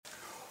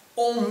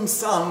Om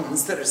Sam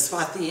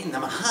Saraswati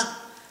Namaha.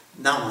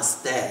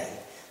 Namaste.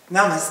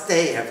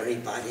 Namaste,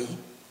 everybody.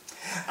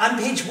 On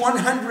page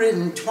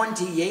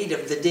 128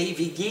 of the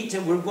Devi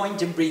Gita, we're going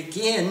to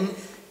begin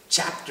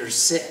chapter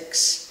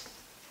 6.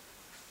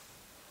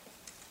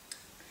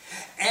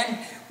 And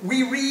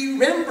we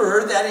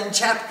remember that in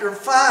chapter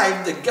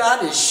 5, the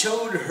goddess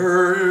showed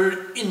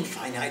her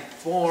infinite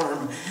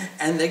form.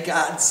 And the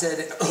god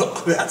said,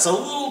 "Oh, that's a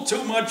little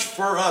too much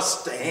for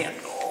us to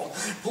handle.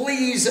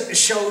 Please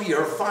show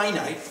your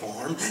finite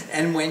form."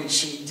 And when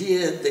she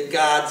did, the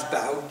gods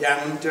bowed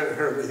down to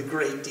her with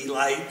great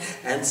delight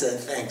and said,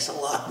 "Thanks a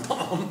lot,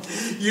 Mom.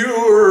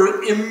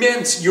 Your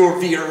immense, your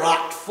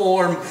Virat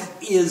form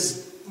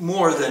is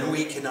more than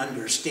we can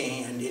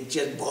understand. It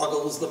just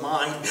boggles the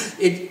mind.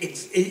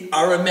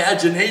 Our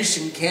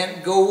imagination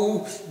can't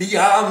go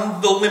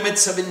beyond the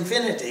limits of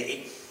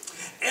infinity.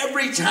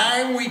 Every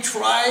time we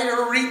try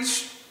to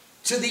reach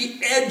to the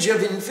edge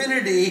of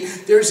infinity,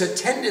 there's a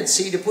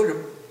tendency to put a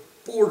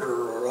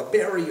border or a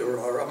barrier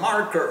or a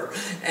marker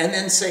and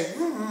then say,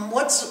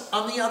 what's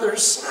on the other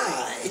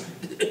side?"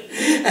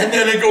 And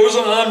then it goes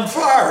on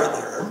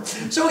farther.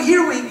 So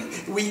here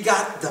we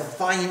got the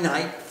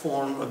finite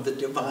form of the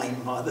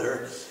Divine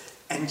Mother,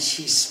 and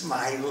she's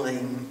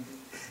smiling,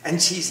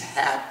 and she's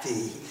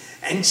happy,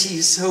 and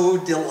she's so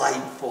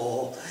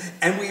delightful.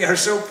 And we are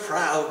so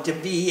proud to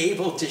be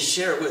able to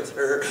share with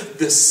her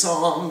the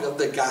song of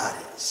the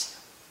goddess.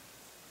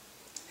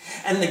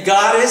 And the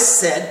goddess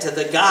said to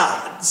the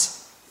gods,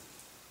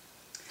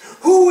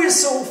 "Who is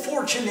so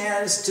fortunate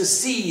as to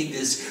see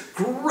this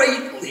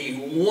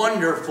greatly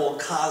wonderful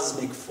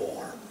cosmic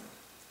form?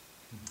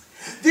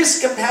 This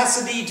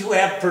capacity to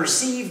have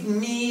perceived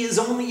me is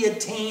only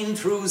attained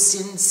through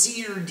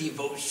sincere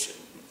devotion.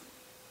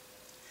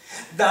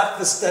 Not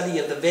the study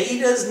of the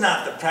Vedas,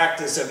 not the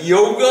practice of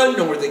yoga,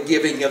 nor the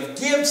giving of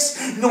gifts,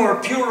 nor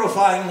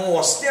purifying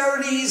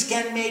austerities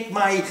can make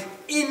my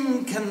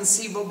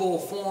inconceivable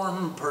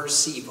form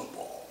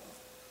perceivable.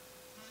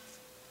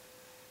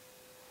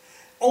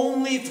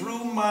 Only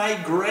through my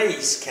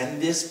grace can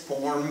this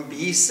form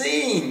be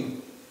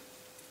seen."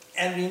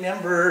 And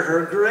remember,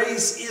 her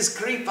grace is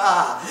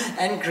kripa,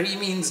 and kri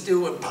means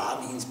do and pa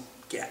means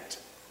get.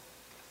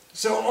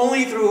 So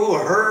only through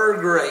her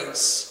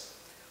grace,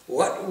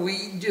 what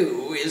we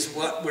do is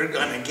what we're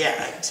going to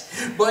get.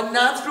 But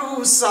not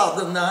through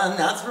sadhana,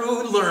 not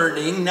through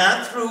learning,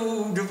 not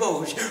through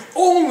devotion.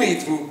 Only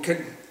through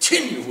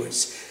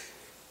continuous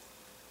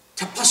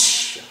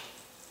tapasya,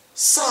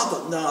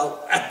 sadhana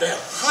at the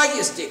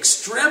highest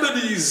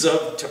extremities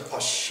of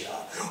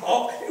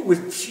tapasya,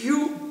 with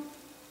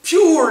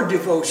pure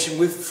devotion,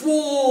 with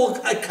full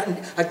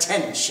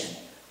attention.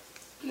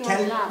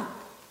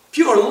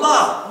 Pure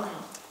love.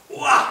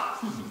 Wow.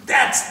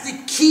 That's the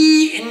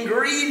key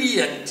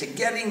ingredient to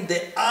getting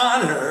the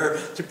honor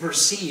to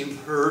perceive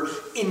her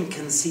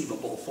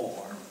inconceivable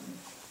form.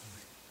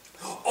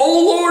 "O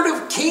Lord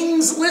of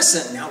Kings,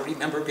 listen." Now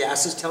remember,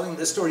 Vyasa is telling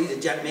the story to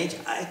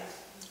Janmejai.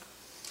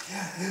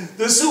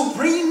 "The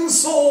Supreme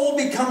Soul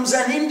becomes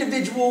an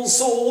individual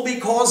soul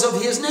because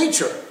of his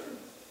nature,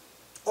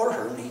 or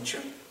her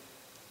nature.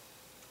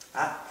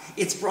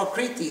 It's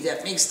Prakriti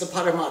that makes the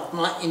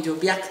Paramatma into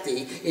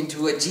Vyakti,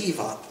 into a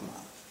Jivatma.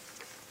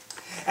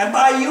 And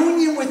by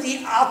union with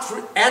the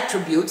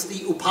attributes, the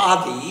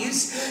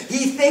upadhis,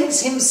 he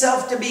thinks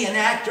himself to be an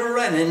actor,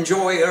 an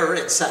enjoyer,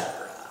 etc.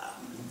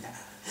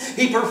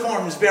 He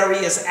performs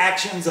various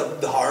actions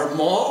of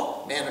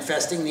dharma,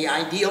 manifesting the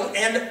ideal,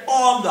 and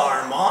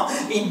adharma,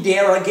 in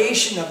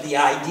derogation of the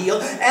ideal,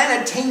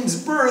 and attains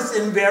birth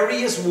in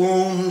various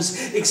wombs,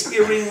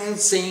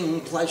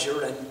 experiencing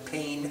pleasure and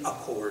pain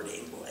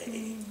accordingly.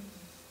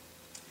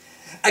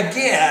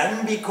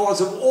 Again, because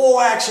of all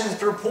actions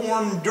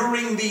performed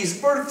during these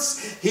births,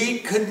 he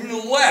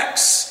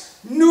collects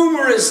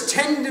numerous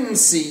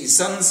tendencies,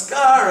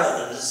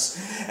 sanskaras,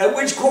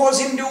 which cause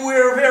him to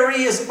wear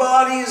various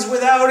bodies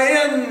without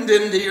end,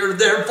 and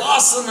their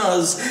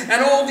vasanas,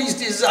 and all these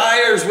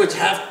desires which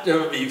have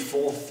to be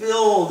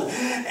fulfilled,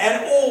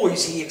 and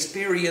always he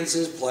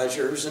experiences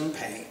pleasures and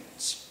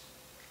pains.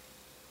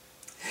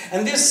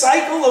 And this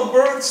cycle of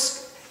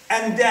births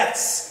and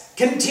deaths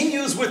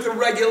continues with the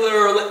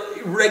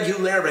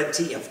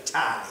regularity of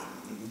time.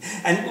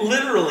 And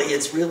literally,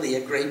 it's really a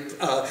great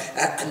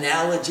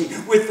analogy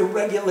with the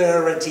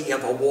regularity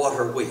of a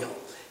water wheel.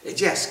 It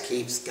just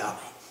keeps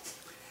going.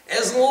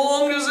 As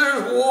long as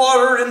there's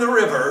water in the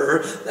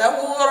river,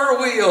 that water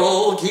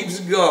wheel keeps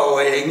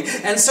going.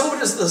 And so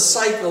does the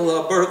cycle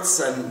of births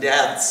and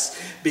deaths,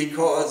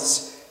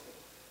 because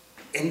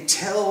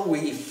until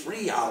we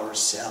free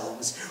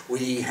ourselves,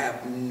 we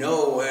have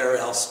nowhere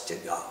else to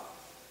go.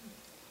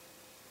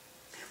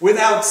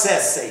 Without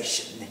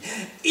cessation.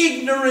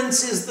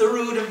 Ignorance is the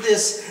root of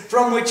this,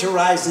 from which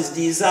arises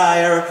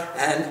desire,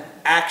 and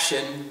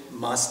action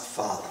must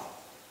follow.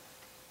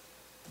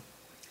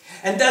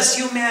 And thus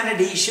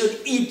humanity should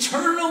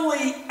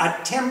eternally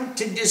attempt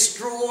to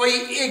destroy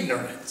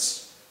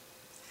ignorance.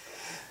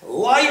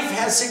 Life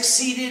has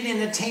succeeded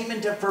in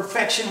attainment of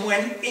perfection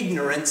when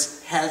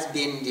ignorance has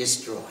been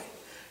destroyed.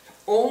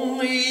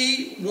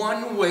 only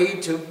one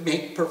way to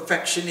make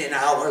perfection in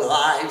our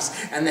lives,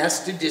 and that's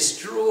to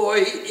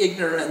destroy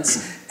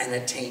ignorance and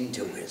attain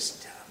to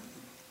wisdom.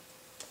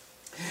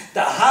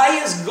 The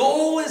highest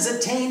goal is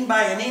attained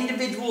by an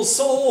individual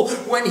soul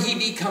when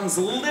he becomes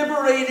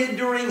liberated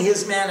during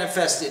his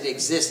manifested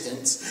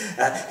existence.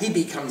 He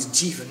becomes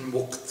Jivan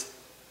Mukt.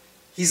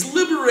 He's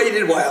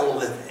liberated while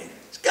living.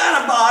 He's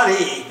got a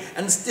body,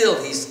 and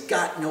still he's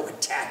got no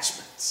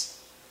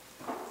attachments.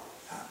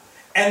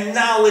 And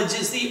knowledge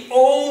is the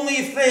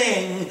only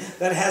thing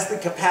that has the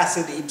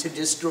capacity to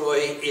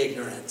destroy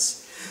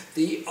ignorance.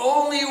 The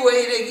only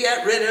way to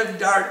get rid of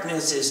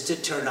darkness is to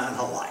turn on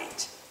a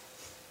light.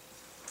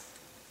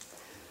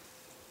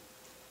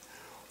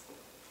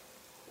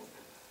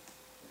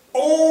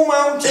 O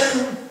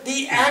mountain,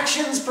 the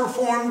actions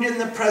performed in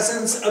the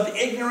presence of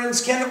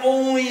ignorance can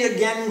only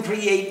again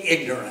create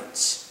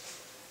ignorance.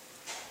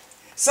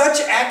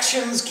 Such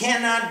actions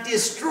cannot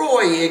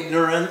destroy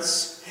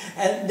ignorance,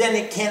 and then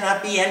it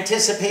cannot be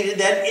anticipated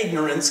that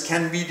ignorance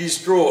can be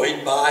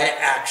destroyed by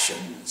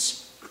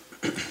actions.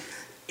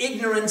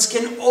 Ignorance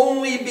can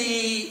only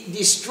be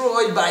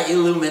destroyed by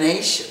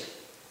illumination,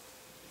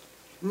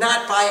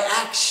 not by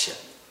action.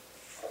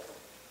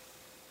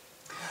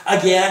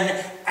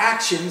 Again,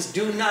 actions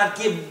do not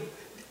give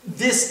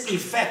this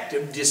effect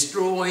of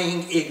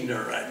destroying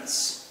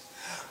ignorance.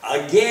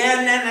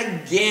 Again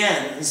and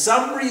again,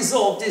 some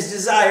result is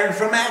desired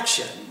from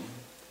action.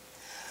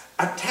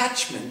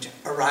 Attachment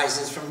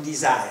arises from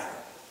desire,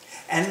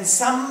 and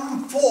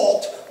some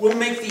fault will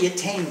make the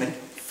attainment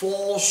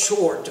fall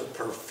short of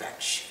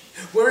perfection.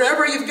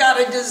 Wherever you've got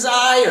a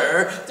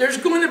desire, there's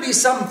going to be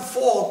some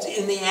fault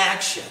in the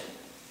action.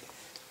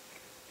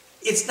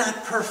 It's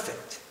not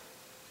perfect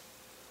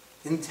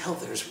until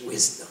there's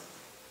wisdom.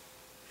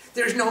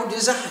 There's no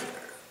desire.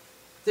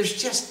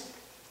 There's just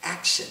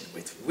action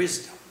with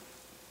wisdom.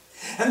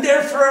 And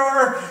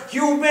therefore,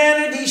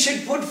 humanity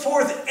should put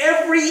forth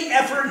every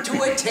effort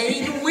to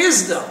attain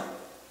wisdom.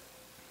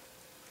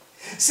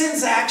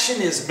 Since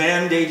action is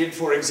mandated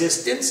for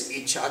existence,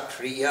 Icha,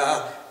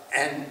 Kriya,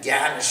 and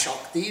Jnana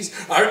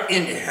Shaktis are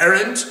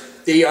inherent.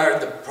 They are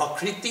the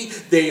Prakriti,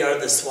 they are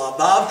the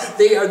Swabhav,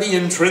 they are the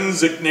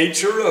intrinsic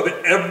nature of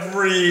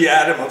every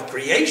atom of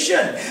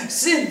creation.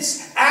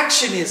 Since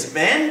action is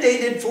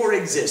mandated for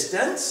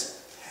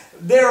existence,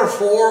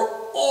 therefore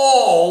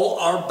all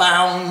are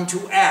bound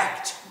to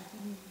act.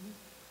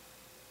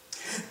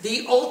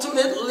 The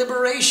ultimate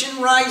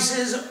liberation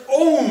rises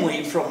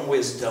only from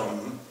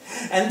wisdom,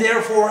 and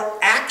therefore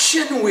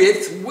action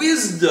with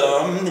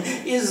wisdom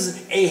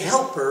is a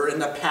helper in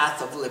the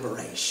path of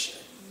liberation.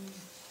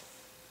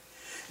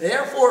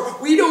 Therefore,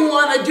 we don't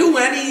want to do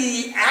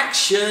any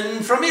action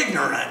from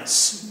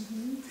ignorance.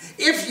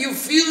 If you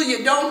feel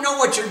you don't know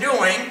what you're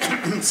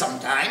doing,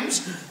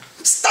 sometimes,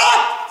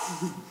 stop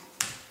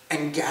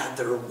and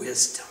gather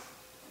wisdom.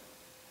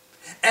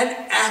 And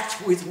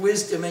act with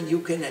wisdom, and you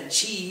can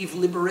achieve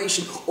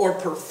liberation or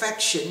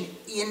perfection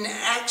in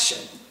action.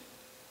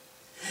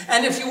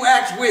 And if you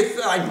act with,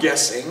 I'm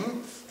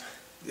guessing,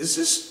 is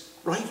this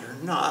right or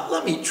not?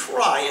 Let me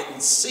try it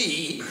and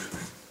see.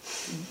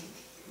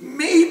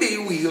 Maybe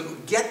we'll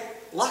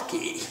get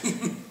lucky.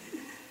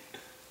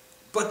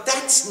 But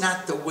that's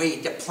not the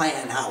way to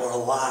plan our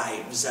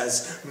lives,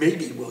 as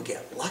maybe we'll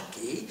get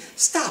lucky.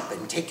 Stop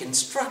and take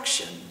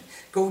instruction.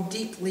 Go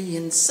deeply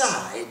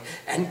inside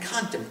and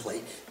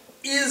contemplate.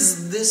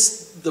 Is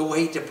this the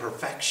way to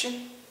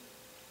perfection?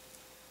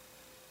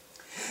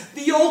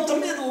 The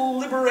ultimate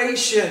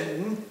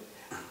liberation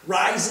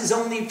rises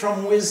only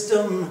from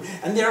wisdom,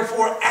 and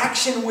therefore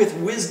action with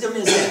wisdom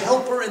is a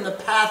helper in the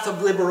path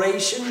of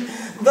liberation.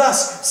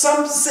 Thus,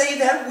 some say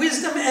that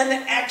wisdom and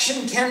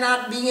action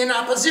cannot be in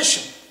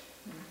opposition.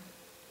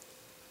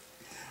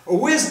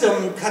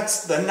 Wisdom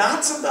cuts the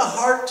knots of the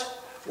heart,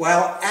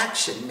 while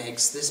action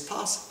makes this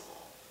possible.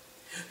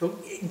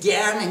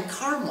 Gyan and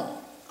karma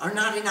are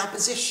not in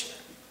opposition.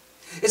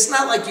 It's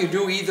not like you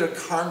do either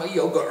karma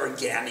yoga or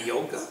jnana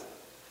yoga.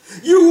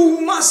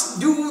 You must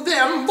do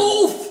them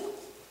both.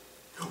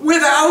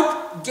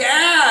 Without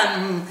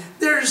Gyan,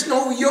 there's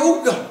no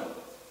yoga.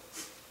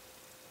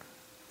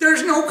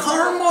 There's no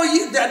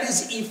karma that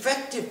is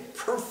effective,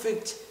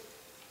 perfect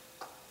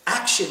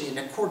action in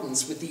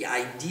accordance with the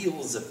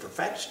ideals of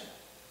perfection.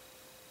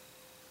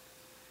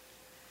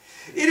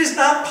 It is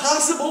not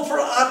possible for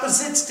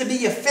opposites to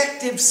be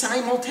effective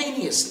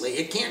simultaneously.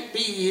 It can't be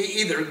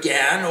either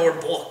Gyan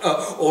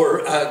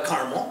or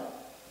karma.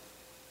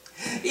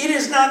 It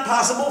is not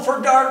possible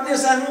for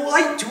darkness and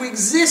light to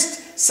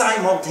exist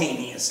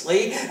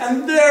simultaneously,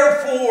 and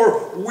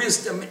therefore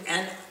wisdom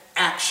and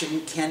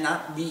action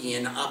cannot be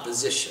in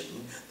opposition.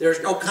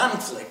 There's no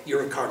conflict.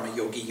 You're a karma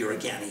yogi, you're a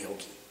jnana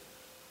yogi.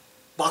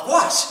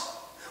 Bakwas.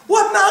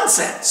 What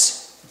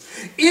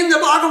nonsense! In the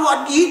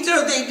Bhagavad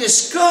Gita, they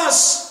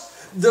discuss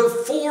the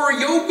four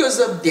yogas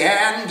of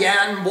Dhyan,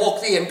 Gyan,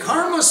 Bhakti, and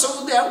Karma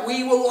so that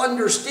we will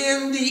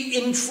understand the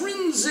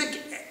intrinsic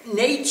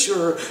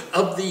nature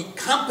of the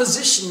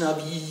composition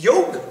of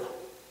yoga.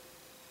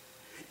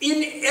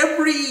 In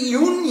every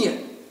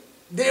union,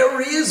 there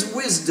there is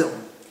wisdom,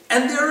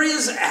 and there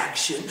is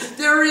action,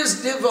 there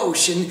is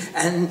devotion,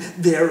 and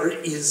there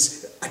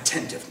is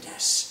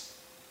attentiveness.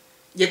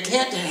 You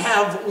can't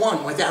have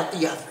one without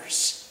the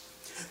others.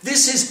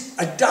 This is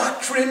a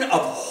doctrine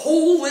of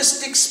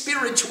holistic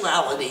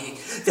spirituality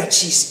that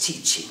she's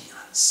teaching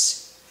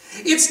us.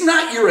 It's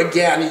not you're a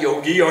Jnana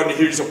yogi and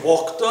he's a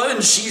bhakta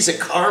and she's a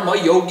karma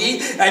yogi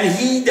and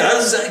he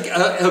does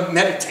a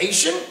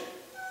meditation.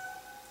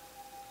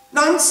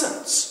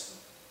 Nonsense.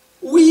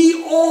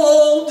 We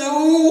all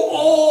do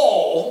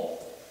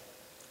all,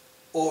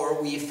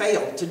 or we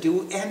fail to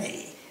do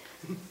any.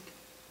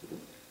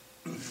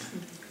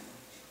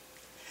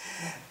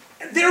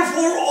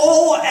 Therefore,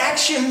 all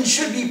action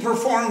should be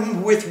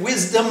performed with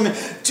wisdom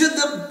to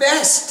the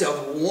best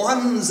of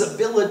one's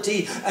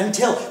ability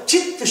until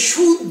chitta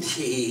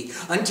shuddhi,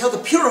 until the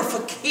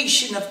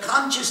purification of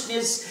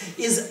consciousness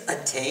is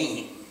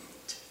attained.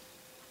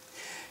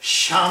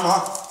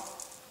 Shama,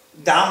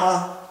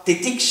 Dhamma,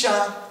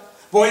 Titiksha,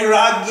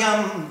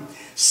 Vairagyam,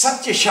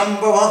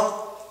 Satyashambhava.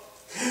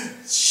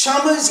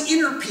 Shama is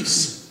inner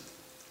peace.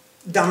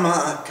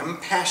 Dhamma,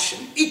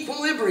 compassion,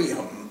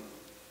 equilibrium.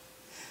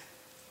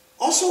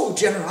 Also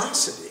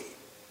generosity.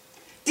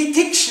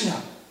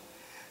 Titiksha.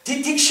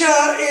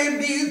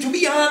 Titiksha, to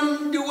be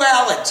on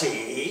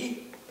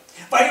duality.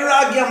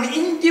 Vairagyam,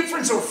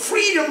 indifference or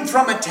freedom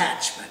from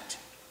attachment.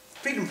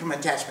 Freedom from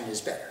attachment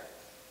is better.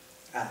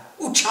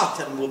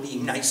 Uchatan will be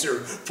nicer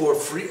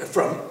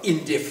from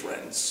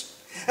indifference.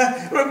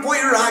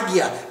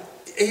 Vairagya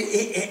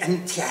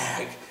and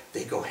tyag,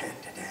 they go hand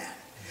in hand.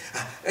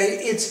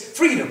 It's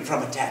freedom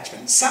from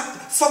attachment.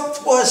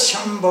 Sattva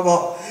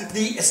shambhava,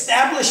 the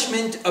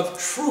establishment of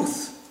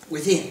truth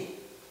within.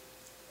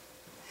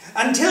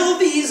 Until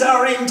these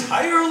are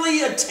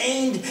entirely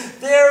attained,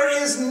 there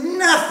is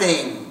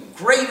nothing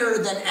greater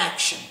than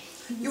action.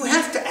 You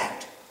have to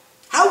act.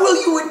 How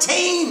will you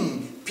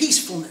attain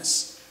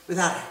peacefulness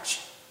without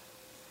action?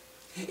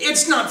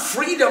 It's not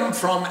freedom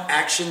from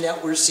action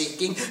that we're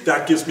seeking.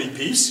 That gives me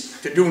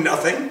peace, to do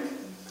nothing.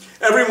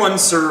 Everyone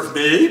serve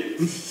me,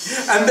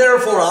 and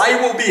therefore I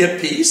will be at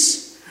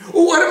peace.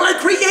 What am I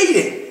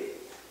creating?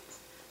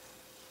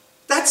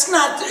 That's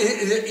not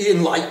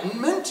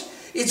enlightenment.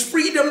 It's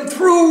freedom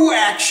through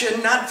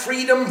action, not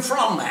freedom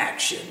from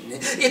action.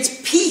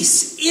 It's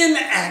peace in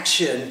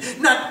action,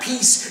 not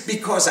peace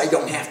because I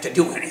don't have to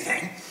do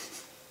anything.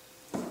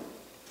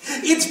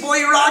 It's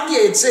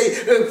vairagya, it's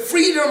a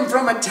freedom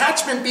from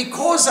attachment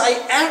because I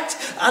act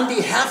on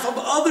behalf of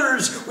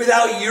others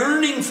without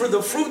yearning for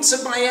the fruits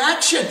of my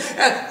action,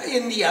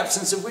 in the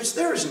absence of which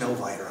there is no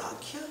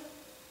vairagya.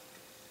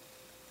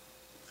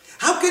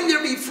 How can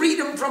there be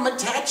freedom from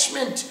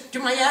attachment to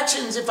my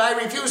actions if I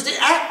refuse to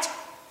act?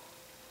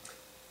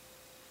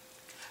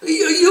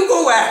 You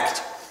go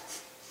act.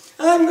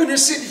 I'm going to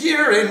sit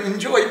here and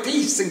enjoy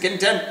peace and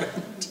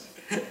contentment.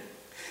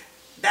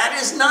 That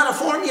is not a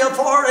formula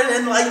for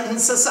an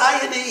enlightened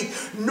society,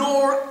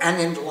 nor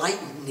an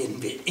enlightened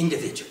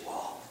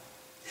individual.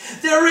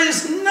 There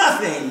is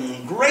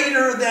nothing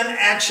greater than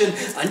action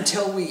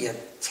until we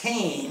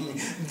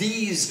attain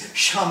these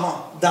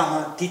shama,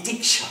 dhamma,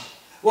 titiksha,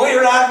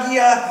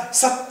 vairagya,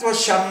 sattva,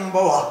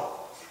 shambhava.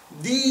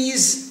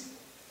 These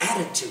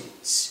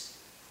attitudes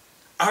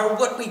are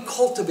what we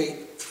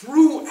cultivate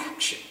through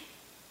action.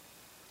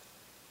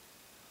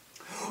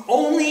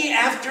 Only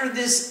after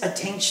this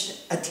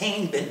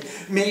attainment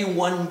may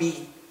one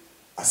be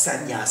a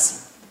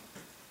sannyasi.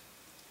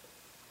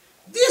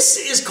 This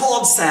is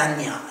called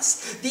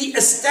sannyas, the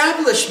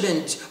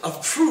establishment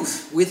of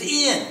truth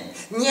within.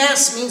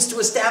 Nyas means to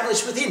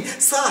establish within.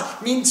 Sa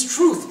means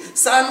truth.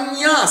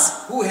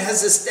 Sannyas, who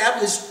has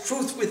established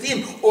truth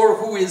within, or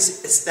who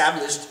is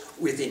established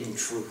within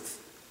truth.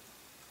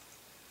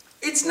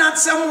 It's not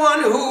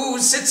someone who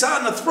sits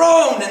on a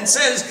throne and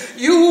says,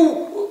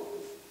 you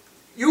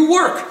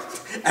work,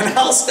 and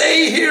I'll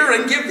stay here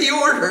and give the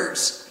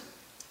orders.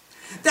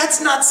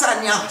 That's not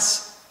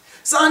sannyas.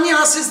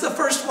 Sannyas is the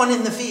first one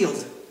in the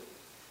field,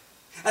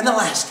 and the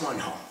last one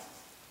home.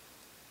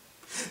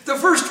 The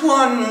first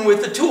one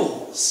with the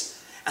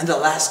tools, and the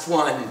last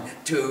one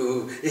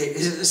to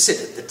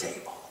sit at the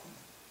table.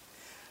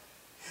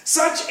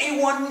 Such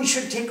a one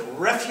should take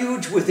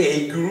refuge with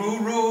a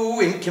guru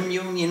in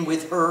communion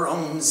with her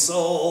own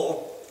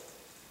soul,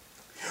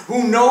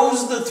 who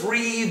knows the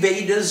three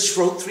Vedas,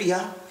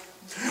 Shrotriya,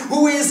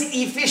 who is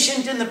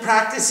efficient in the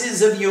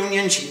practices of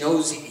union. She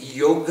knows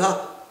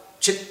yoga,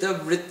 chitta,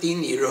 vritti,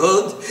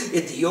 nirodh.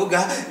 It's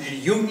yoga,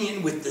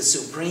 union with the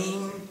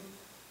Supreme.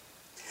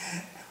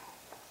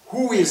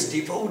 Who is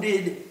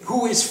devoted,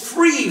 who is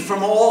free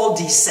from all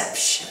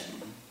deception.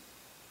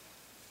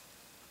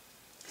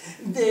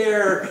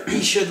 There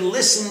he should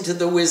listen to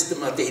the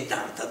wisdom of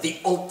Vedanta, the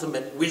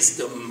ultimate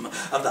wisdom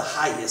of the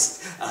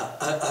highest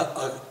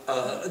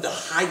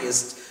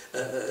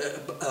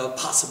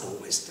possible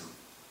wisdom.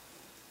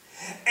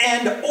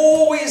 And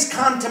always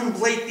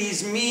contemplate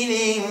these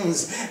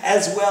meanings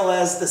as well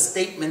as the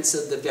statements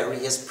of the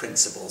various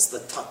principles, the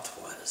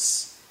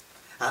tattvas.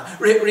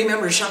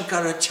 Remember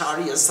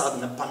Shankaracharya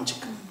Sadhana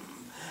Panchakam.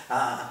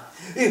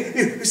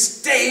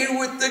 Stay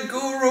with the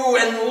Guru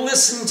and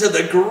listen to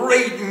the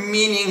great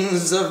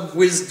meanings of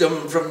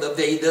wisdom from the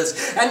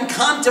Vedas and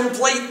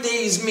contemplate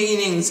these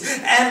meanings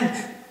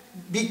and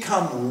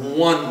become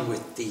one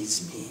with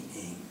these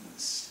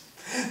meanings.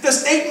 The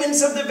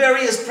statements of the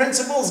various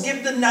principles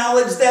give the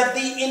knowledge that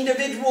the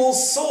individual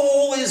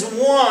soul is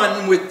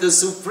one with the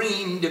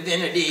Supreme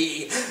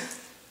Divinity.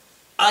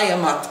 I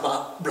am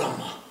Atma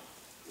Brahma.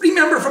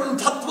 Remember from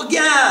Tattva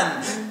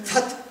Gyan,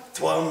 Tat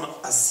Tvam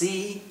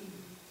Asi.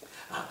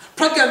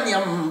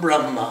 Praganyam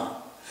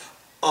Brahma,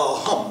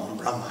 Aham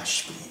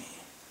Brahmashmi.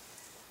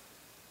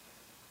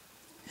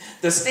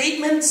 The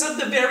statements of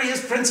the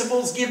various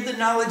principles give the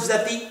knowledge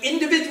that the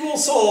individual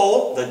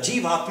soul, the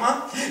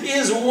Jivatma,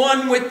 is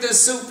one with the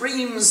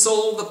Supreme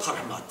Soul, the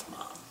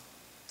Paramatma.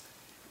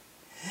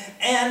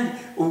 And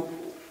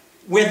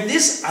when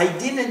this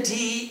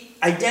identity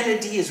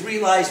is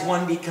realized,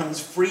 one becomes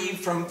free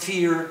from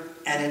fear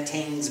and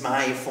attains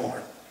my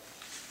form.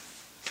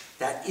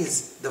 That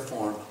is the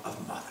form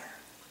of Mother.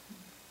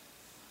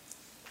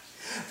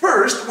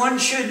 First, one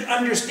should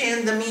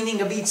understand the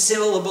meaning of each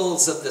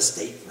syllables of the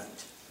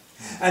statement,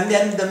 and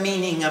then the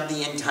meaning of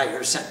the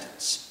entire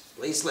sentence.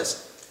 Please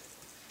listen.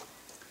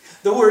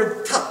 The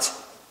word Tat,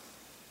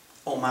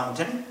 O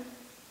mountain,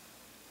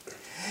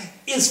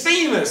 is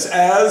famous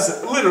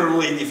as,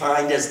 literally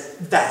defined as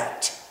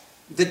that,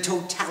 the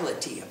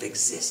totality of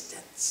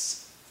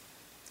existence.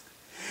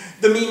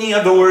 The meaning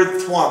of the word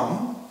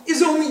Tvam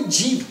is only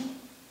Jiva,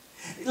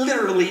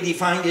 literally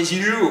defined as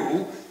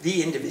you,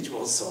 the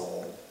individual soul.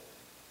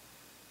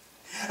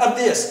 Of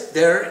this,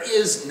 there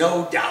is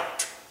no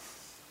doubt,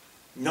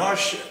 no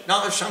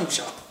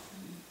shangsha.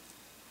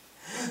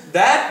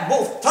 That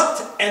both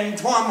Tat and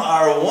Tvam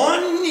are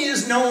one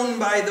is known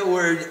by the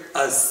word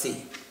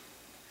Asi.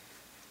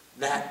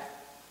 That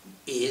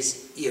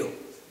is you.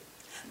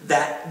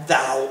 That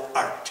thou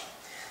art.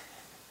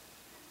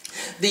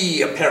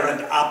 The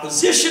apparent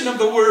opposition of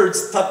the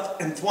words Tat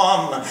and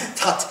Tvam,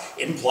 Tat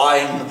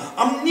implying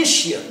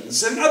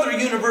omniscience and other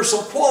universal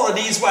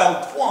qualities,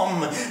 while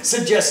Tvam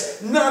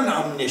suggests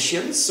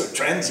non-omniscience or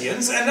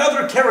transience and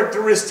other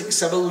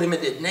characteristics of a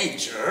limited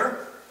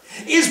nature,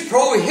 is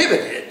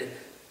prohibited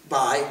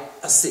by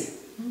Asi.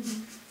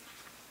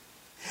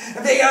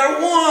 They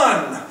are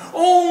one.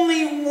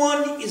 Only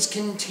one is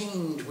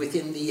contained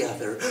within the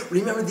other.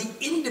 Remember, the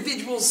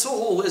individual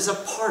soul is a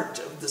part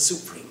of the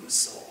Supreme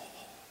Soul.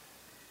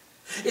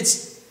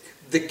 It's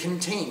the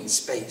contained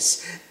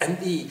space and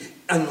the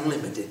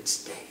unlimited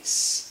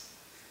space.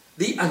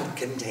 The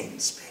uncontained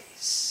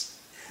space.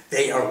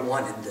 They are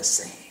one and the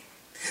same.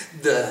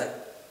 The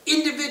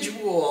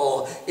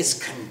individual is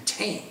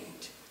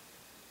contained,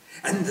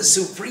 and the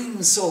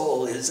Supreme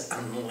Soul is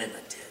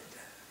unlimited.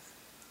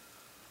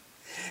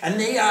 And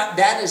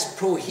that is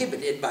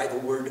prohibited by the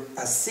word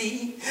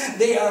Asi.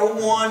 They are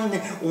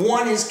one.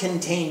 One is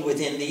contained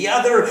within the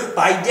other.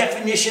 By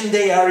definition,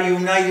 they are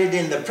united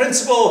in the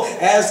principle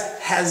as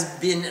has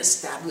been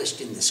established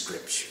in the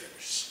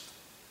scriptures.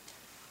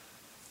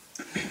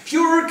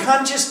 Pure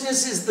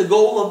consciousness is the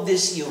goal of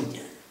this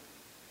union.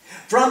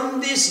 From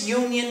this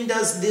union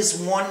does this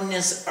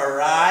oneness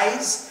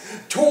arise.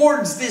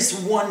 Towards this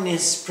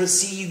oneness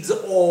proceeds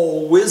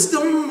all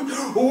wisdom,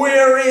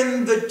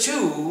 wherein the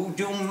two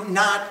do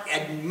not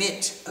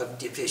admit of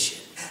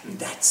division.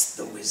 That's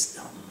the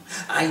wisdom.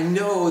 I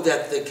know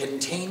that the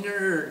contained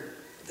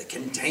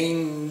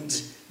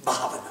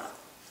bhavana,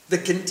 the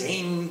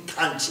contained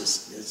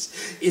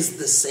consciousness is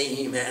the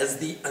same as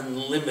the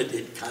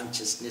unlimited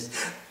consciousness.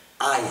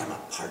 I am a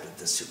part of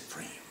the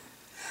Supreme.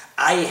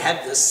 I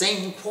have the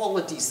same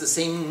qualities, the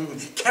same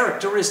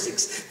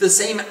characteristics, the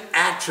same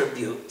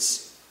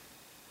attributes.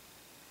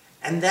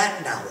 And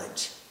that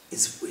knowledge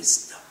is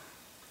wisdom.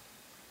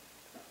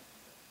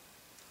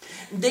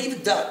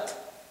 David Dutt,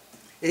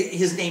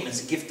 his name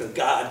is a gift of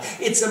God.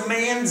 It's a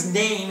man's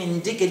name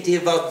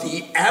indicative of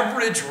the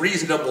average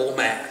reasonable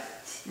man.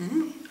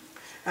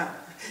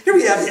 Here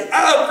we have the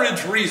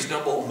average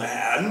reasonable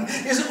man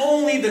is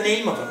only the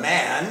name of a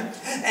man,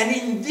 and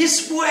in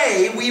this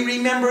way we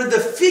remember the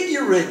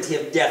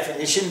figurative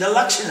definition, the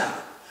lakshana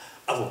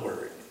of a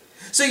word.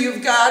 So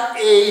you've got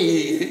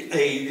a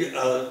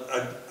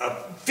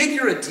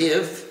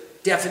figurative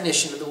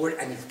definition of the word,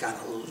 and you've got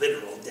a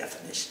literal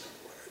definition of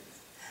the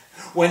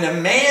word. When a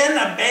man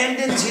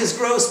abandons his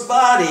gross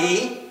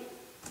body,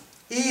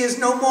 he is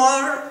no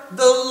more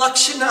the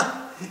lakshana.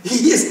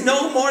 He is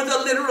no more the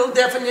literal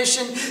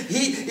definition.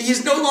 He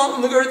is no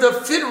longer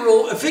the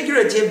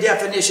figurative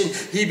definition.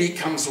 He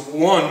becomes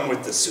one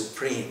with the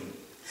Supreme.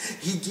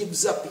 He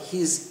gives up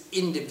his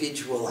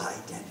individual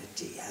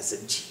identity as a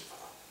jiva.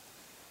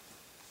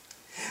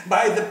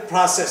 By the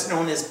process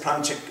known as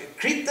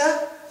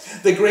Panchakrita,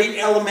 the great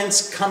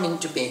elements come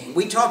into being.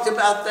 We talked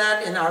about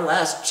that in our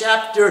last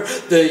chapter,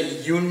 the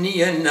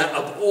union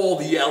of all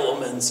the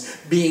elements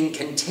being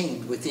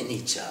contained within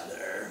each other.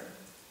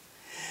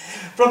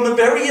 From the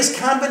various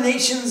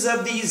combinations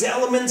of these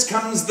elements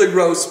comes the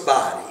gross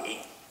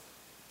body.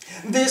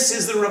 This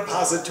is the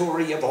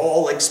repository of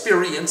all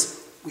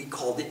experience. We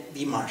called it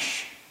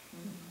Vimarsh.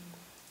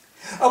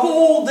 of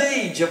old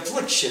age,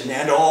 affliction,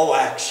 and all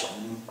action.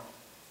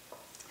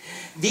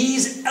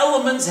 These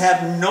elements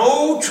have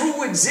no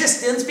true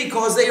existence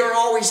because they are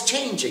always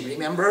changing.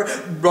 Remember,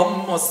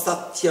 Brahma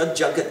Satya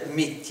Jagat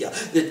Mithya.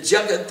 The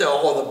Jagat,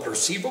 all the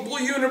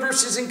perceivable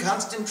universe, is in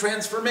constant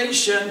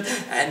transformation,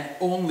 and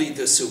only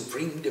the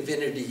Supreme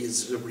Divinity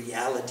is the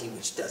reality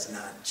which does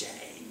not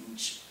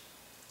change.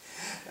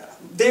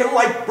 They're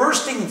like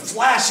bursting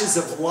flashes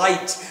of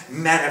light,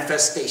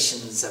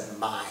 manifestations of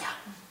Maya.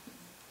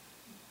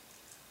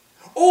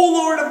 O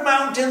Lord of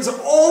mountains,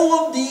 all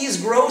of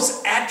these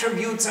gross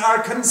attributes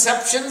are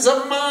conceptions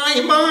of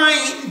my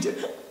mind.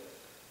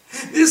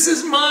 This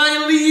is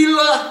my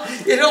Leela.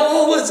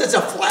 It's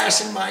a flash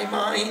in my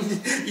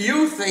mind.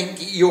 You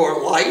think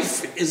your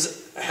life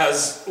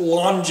has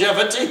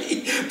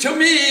longevity. To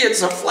me,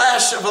 it's a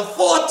flash of a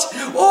thought.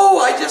 Oh,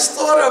 I just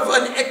thought of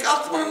an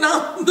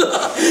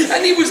Ekatmananda.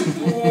 And he was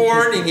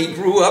born and he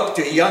grew up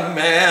to a young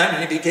man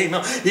and he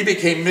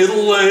became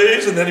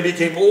middle-aged and then he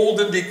became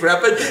old and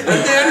decrepit and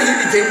then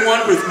he became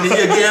one with me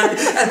again.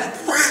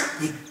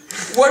 And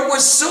what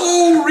was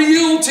so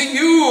real to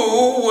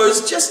you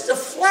was just a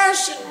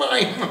flash in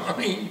my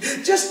mind,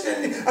 just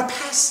a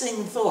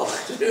passing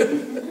thought.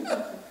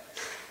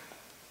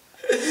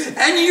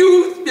 And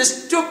you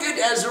mistook it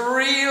as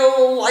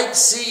real, like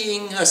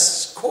seeing a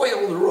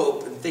coiled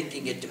rope and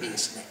thinking it to be a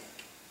snake.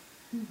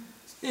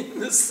 In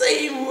the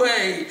same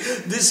way,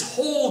 this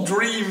whole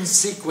dream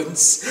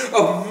sequence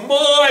of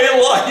my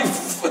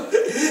life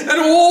and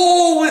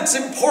all its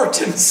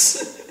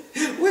importance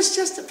was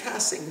just a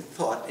passing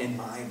thought in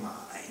my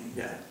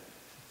mind.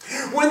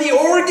 When the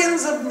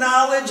organs of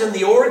knowledge and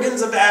the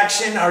organs of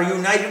action are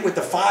united with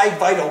the 5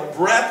 vital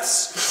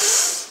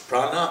breaths,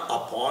 prana,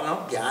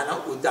 apana,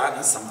 jnana,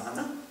 udana,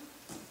 samana,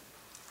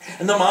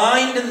 and the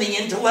mind and the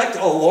intellect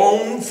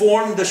alone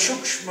form the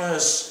shukshma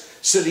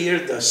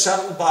sarir, the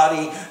subtle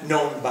body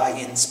known by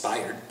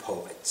inspired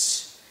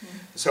poets.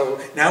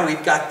 So now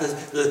we've got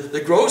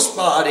the gross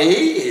body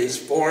is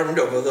formed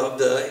of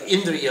the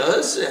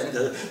indriyas, and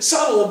the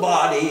subtle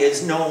body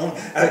is known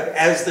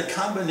as the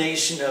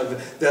combination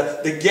of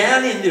the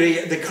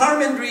gyanindriya. The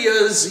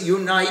karmendriyas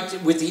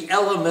unite with the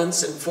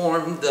elements and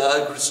form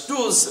the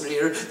sthula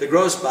sarir, the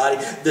gross body.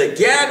 The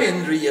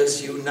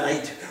gyanindriyas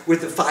unite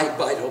with the 5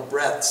 vital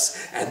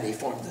breaths, and they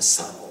form the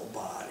subtle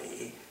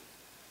body.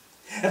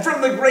 And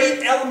from the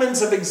great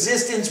elements of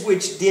existence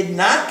which did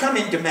not come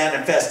into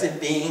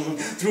manifested being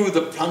through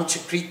the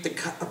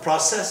Panchakrita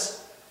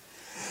process,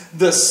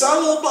 the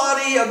subtle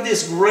body of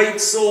this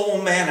great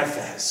soul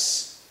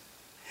manifests.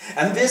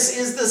 And this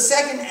is the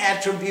second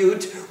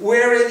attribute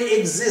wherein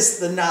exists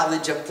the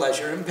knowledge of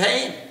pleasure and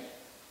pain.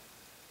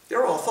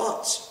 They're all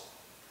thoughts.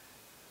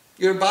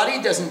 Your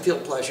body doesn't feel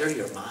pleasure,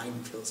 your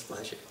mind feels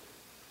pleasure.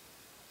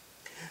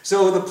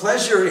 So the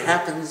pleasure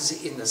happens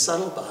in the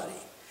subtle body.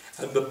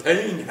 And the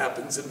pain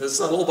happens in the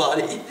subtle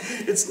body.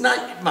 It's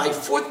not my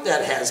foot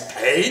that has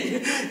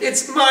pain.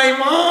 It's my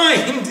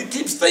mind that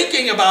keeps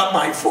thinking about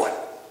my foot.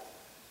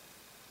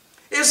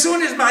 As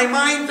soon as my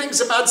mind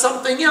thinks about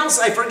something else,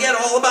 I forget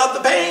all about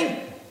the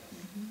pain.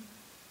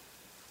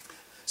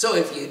 So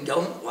if you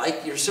don't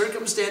like your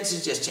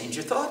circumstances, just change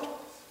your thought.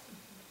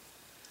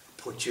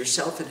 Put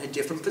yourself in a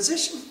different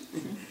position,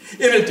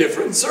 in a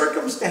different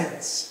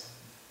circumstance.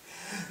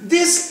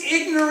 This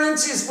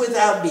ignorance is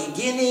without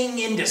beginning,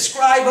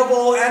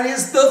 indescribable, and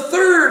is the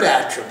third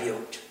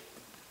attribute.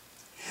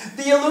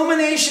 The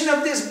illumination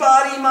of this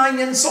body, mind,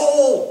 and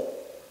soul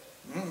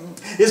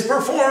is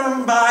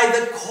performed by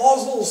the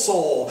causal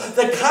soul,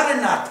 the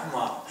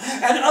Karanatma,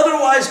 and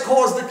otherwise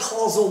cause the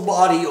causal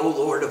body, O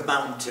Lord of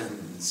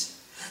mountains.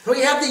 So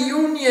we have the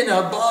union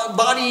of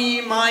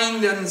body,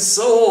 mind, and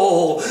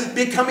soul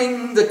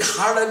becoming the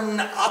Karan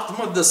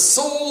Atma, the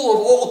soul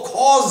of all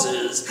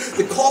causes,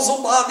 the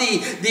causal body,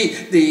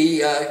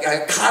 the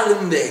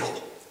Karan Deho.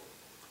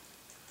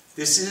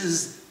 This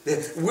is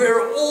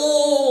where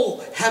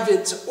all have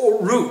its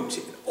root,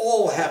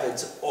 all have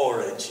its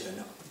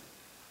origin,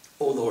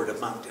 O Lord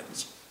of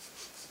mountains.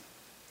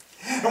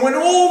 And when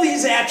all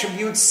these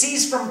attributes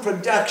cease from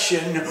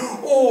production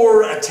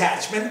or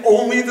attachment,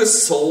 only the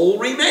soul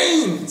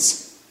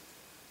remains.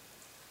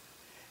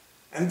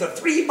 And the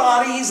 3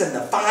 bodies and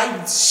the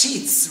 5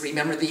 sheaths,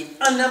 remember the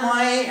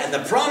Annamaya and the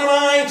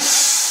Pranamaya,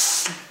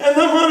 and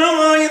the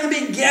Manamaya and the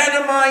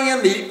Begattamaya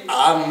and the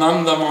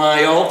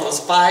Anandamaya, all those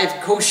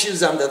 5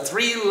 koshas on the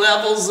 3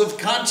 levels of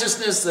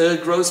consciousness,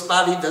 the gross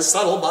body, the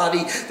subtle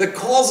body, the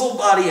causal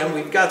body, and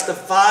we've got the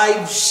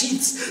 5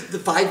 sheaths, the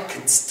 5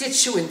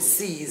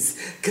 constituencies,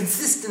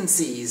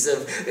 consistencies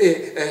of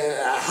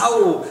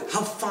how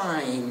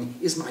fine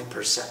is my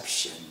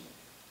perception.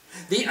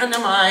 The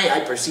Annamaya,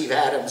 I perceive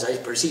atoms, I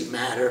perceive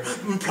matter.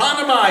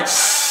 Pranamaya,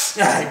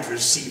 I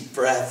perceive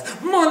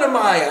breath.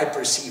 Manamaya, I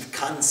perceive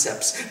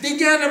concepts.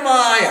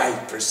 Begattamaya,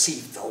 I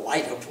perceive the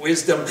light of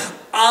wisdom.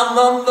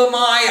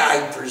 Anandamaya,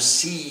 I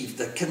perceive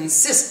the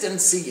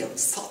consistency of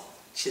Sat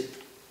Chit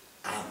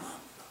Ananda.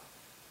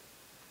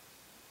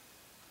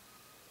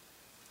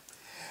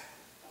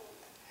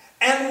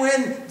 And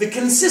when the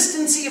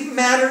consistency of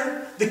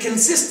matter, the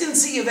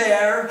consistency of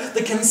air,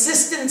 the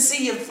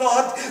consistency of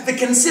thought, the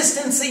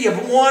consistency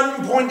of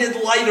one pointed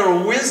light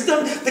or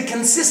wisdom, the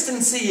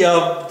consistency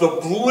of the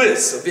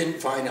bliss of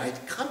infinite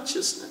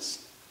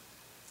consciousness,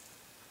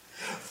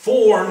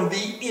 form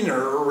the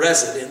inner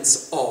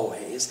residence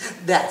always.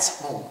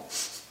 That's home.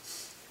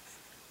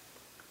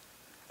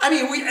 I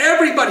mean,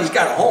 everybody's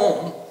got a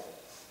home.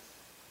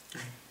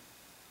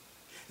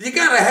 You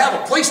got to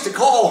have a place to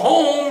call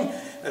home,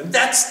 and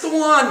that's the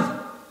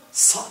one.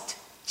 Sat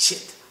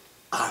Chit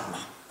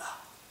Ananda.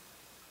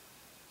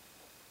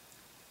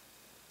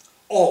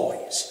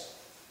 Always.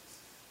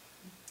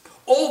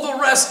 All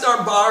the rest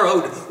are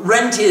borrowed,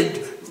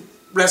 rented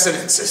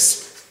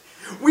residences.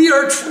 We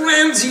are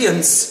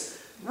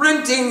transients,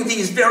 renting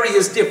these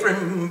various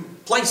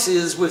different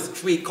places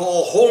which we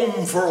call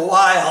home for a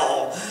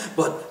while.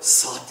 But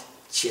Sat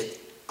Chit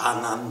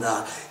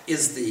Ananda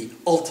is the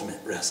ultimate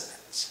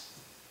residence.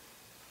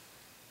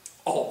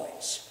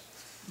 Always.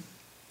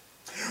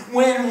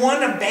 When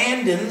one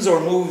abandons or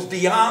moves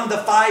beyond the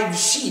 5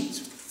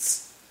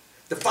 sheets,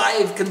 the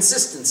 5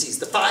 consistencies,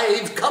 the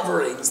 5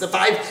 coverings, the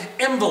 5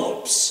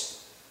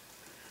 envelopes,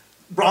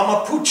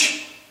 Brahmaputra,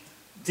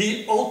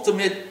 the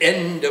ultimate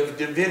end of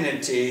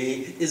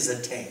divinity, is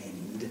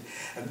attained.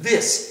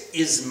 This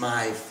is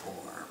my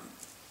form,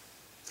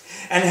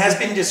 and has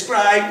been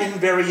described in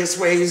various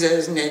ways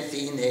as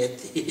neti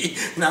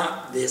neti,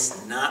 not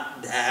this,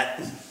 not that,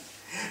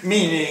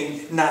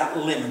 meaning not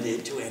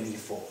limited to any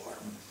form.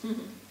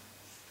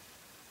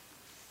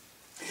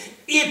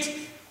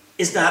 It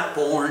is not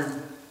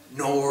born,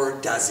 nor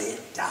does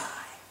it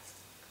die.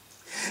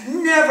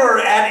 Never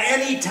at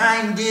any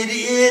time did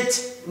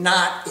it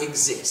not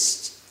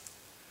exist.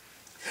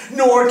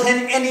 Nor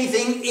can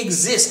anything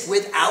exist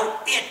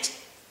without it.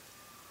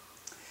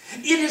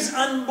 It is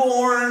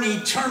unborn,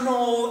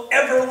 eternal,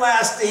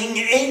 everlasting,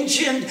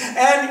 ancient,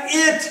 and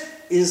it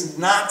is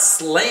not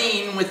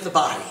slain with the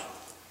body.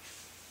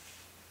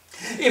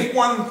 If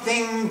one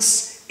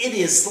thinks it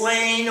is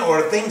slain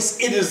or thinks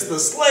it is the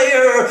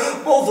slayer,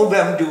 both of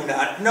them do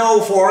not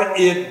know, for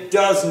it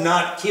does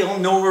not kill,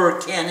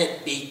 nor can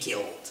it be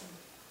killed.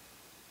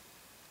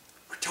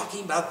 We're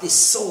talking about this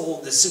soul,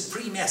 the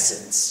supreme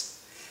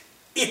essence.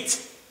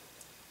 It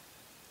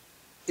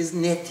is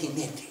neti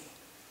neti.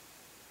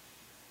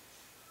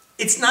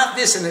 It's not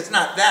this and it's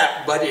not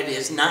that, but it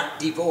is not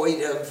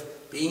devoid of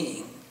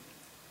being.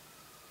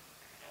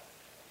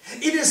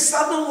 It is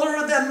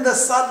subtler than the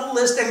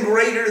subtlest and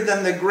greater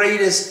than the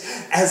greatest,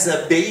 as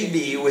a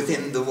baby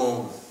within the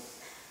womb.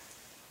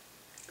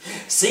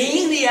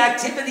 Seeing the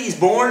activities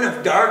born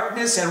of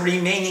darkness and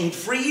remaining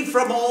free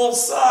from all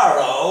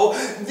sorrow,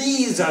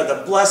 these are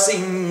the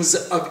blessings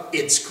of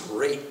its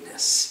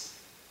greatness.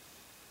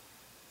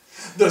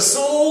 The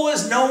soul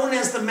is known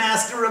as the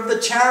master of the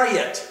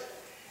chariot,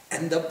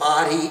 and the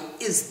body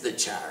is the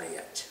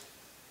chariot.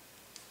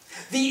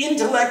 The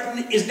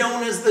intellect is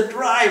known as the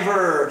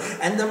driver,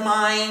 and the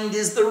mind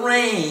is the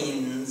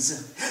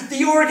reins.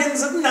 The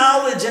organs of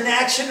knowledge and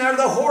action are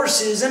the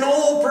horses, and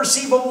all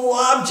perceivable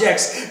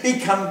objects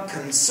become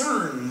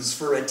concerns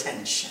for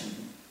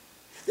attention.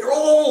 They're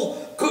all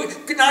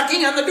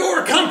knocking on the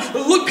door. Come,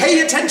 look,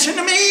 pay attention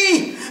to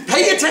me.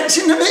 Pay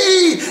attention to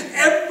me.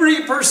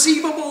 Every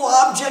perceivable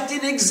object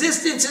in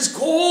existence is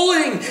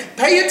calling.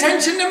 Pay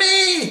attention to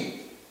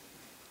me.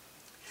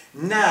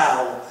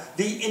 Now,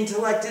 the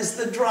intellect is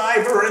the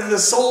driver, and the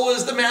soul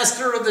is the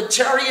master of the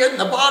chariot, and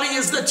the body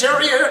is the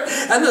chariot,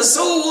 and the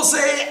soul will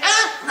say,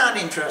 not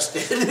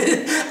interested.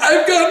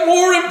 I've got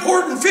more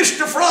important fish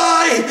to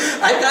fry.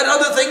 I've got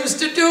other things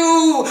to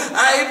do.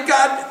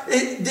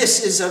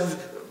 This is of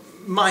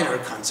minor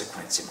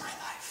consequence in my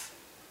life.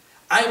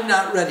 I'm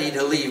not ready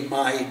to leave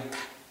my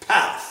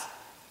path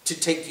to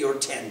take your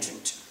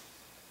tangent.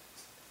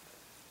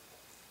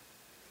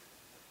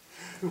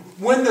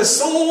 When the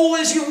soul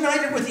is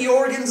united with the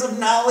organs of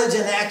knowledge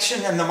and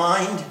action and the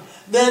mind,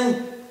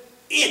 then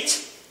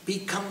it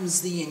becomes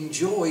the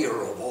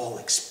enjoyer of all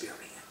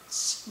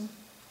experience.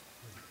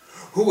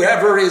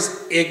 Whoever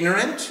is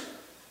ignorant,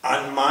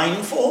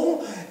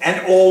 unmindful,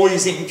 and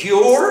always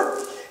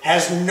impure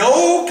has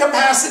no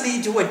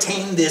capacity to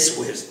attain this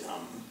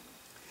wisdom.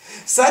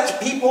 Such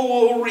people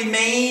will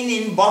remain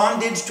in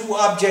bondage to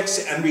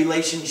objects and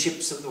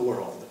relationships of the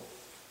world.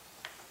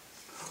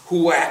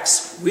 Who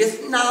acts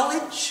with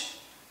knowledge,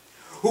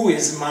 who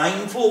is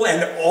mindful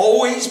and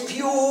always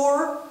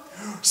pure,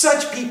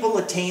 such people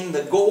attain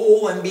the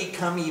goal and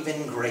become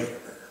even greater.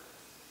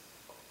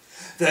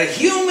 The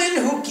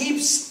human who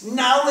keeps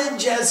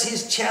knowledge as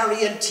his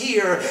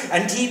charioteer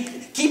and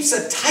keeps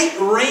a tight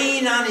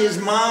rein on his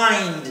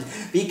mind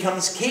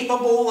becomes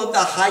capable of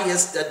the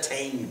highest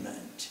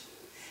attainment.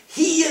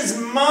 He is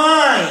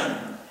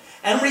mine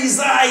and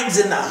resides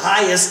in the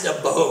highest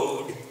abode.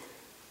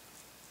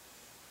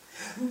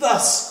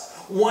 Thus,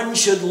 one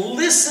should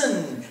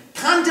listen,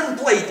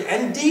 contemplate,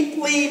 and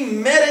deeply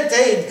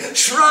meditate,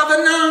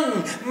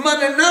 Shravanam,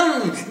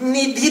 Mananam,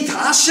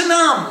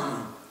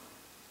 Nidhitashanam,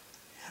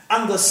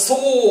 on the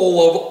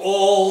soul of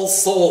all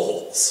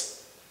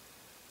souls.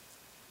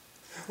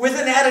 With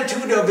an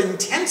attitude of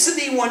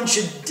intensity, one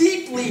should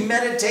deeply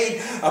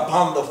meditate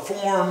upon the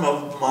form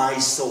of my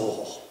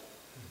soul.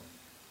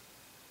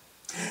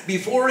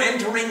 Before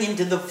entering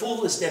into the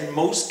fullest and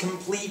most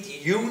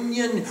complete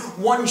union,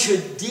 one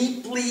should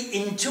deeply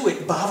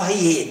intuit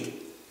bhavayed.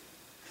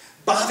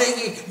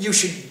 Bhavayed, you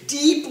should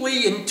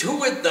deeply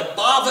intuit the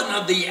bhavan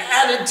of the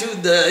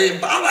attitude, the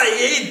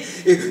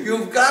bhavayed.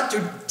 You've got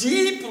to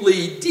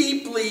deeply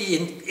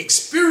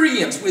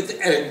experience with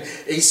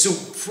a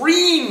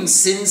supreme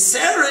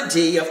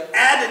sincerity of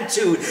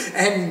attitude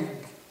and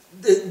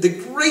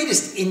the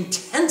greatest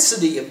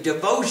intensity of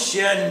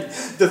devotion,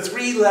 the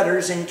three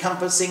letters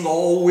encompassing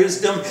all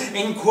wisdom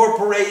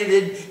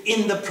incorporated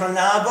in the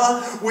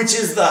pranava, which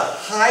is the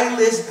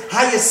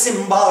highest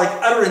symbolic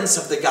utterance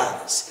of the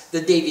goddess,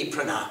 the Devi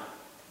Pranam.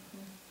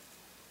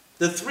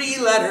 The three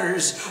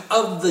letters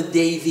of the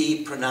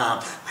Devi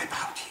Pranam. I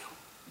bow to you.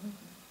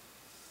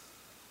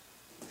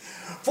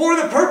 For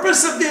the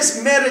purpose of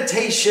this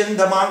meditation,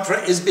 the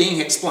mantra is being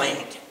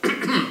explained.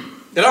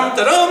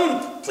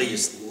 Daram,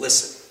 please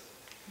listen.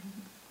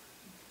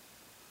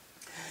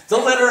 The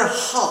letter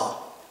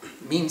Ha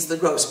means the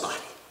gross body,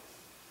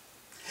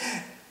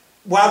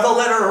 while the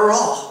letter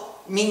Ra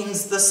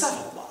means the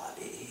subtle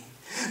body.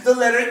 The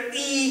letter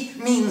E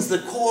means the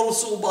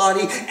causal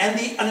body, and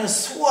the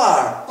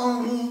Anuswar,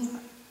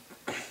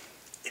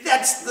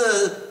 that's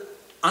the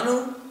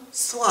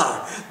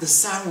Anuswar, the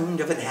sound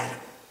of an atom.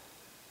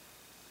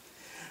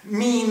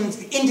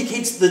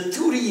 Indicates the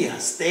Turiya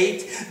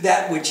state,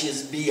 that which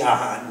is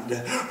beyond.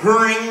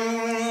 Ring,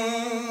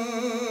 ring.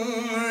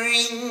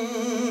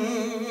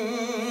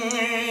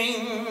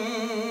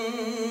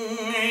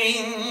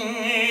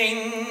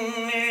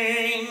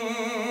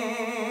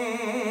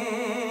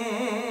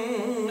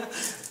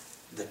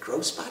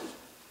 Gross body,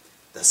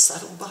 the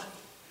subtle body,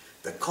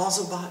 the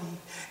causal body,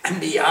 and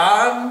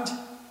beyond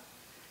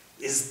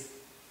is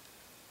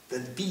the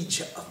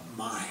bija of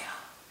Maya.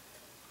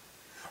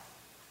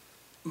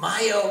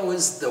 Maya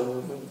was the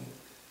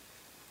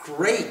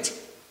great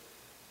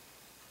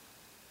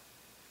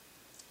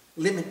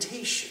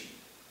limitation,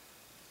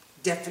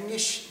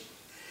 definition,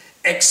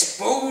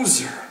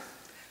 exposer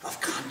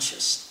of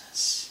consciousness.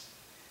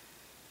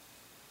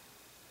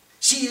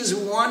 She is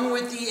one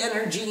with the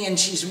energy and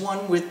she's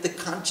one with the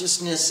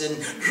consciousness.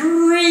 And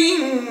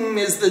Hrim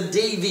is the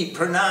Devi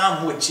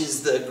Pranam, which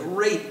is the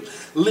great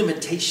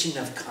limitation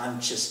of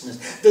consciousness.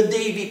 The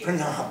Devi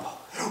Pranam.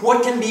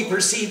 What can be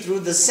perceived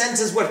through the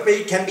senses, what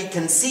can be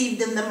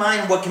conceived in the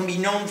mind, what can be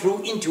known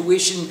through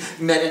intuition,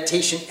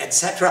 meditation,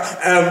 etc.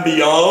 And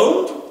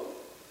beyond.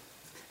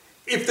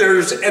 If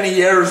there's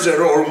any errors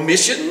or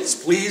omissions,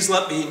 please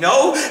let me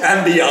know.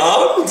 And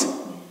beyond.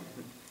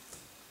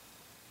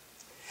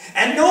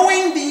 And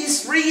knowing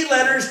these three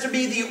letters to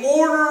be the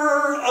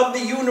order of the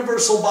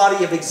universal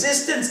body of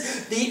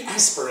existence, the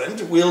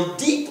aspirant will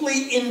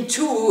deeply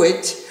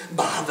intuit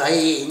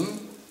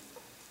bhavain,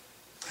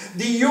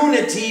 the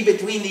unity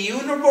between the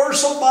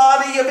universal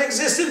body of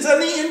existence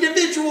and the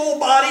individual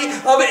body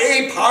of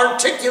a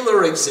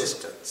particular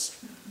existence.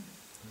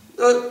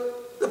 The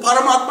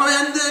Paramatma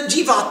and the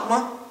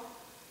Jivatma,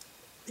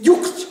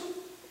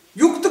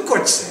 Yukta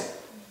Kotse.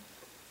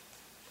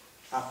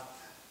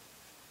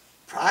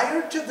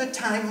 Prior to the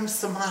time of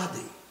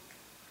Samadhi,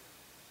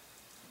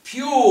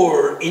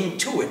 pure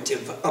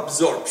intuitive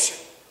absorption.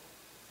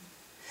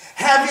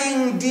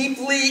 Having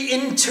deeply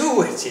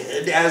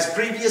intuited, as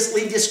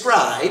previously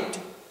described,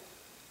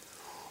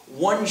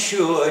 one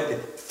should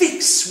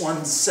fix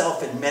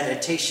oneself in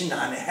meditation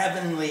on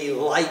heavenly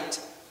light,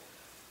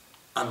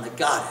 on the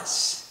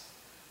goddess,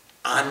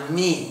 on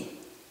me,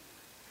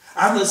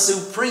 on the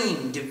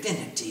supreme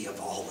divinity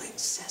of all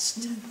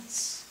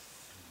existence.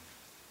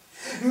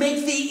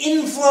 Make the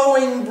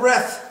inflowing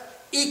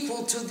breath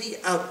equal to the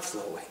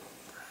outflowing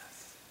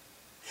breath,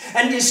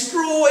 and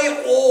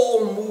destroy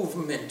all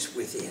movement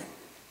within.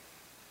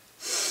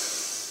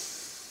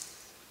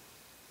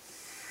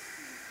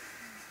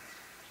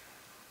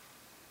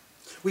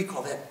 We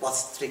call that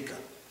Vastrika.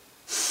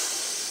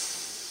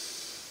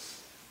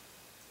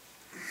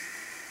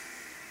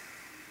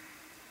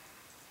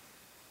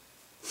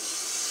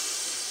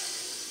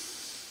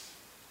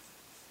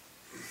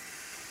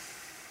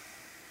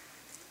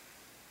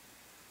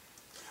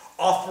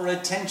 Offer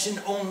attention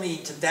only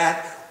to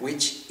that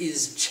which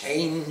is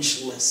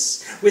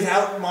changeless,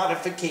 without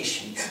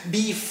modification.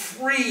 Be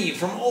free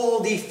from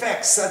all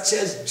defects such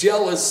as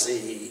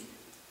jealousy,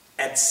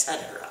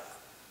 etc.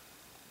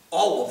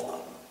 All of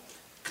them.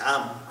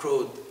 Kam,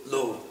 Krodh,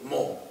 Lodh,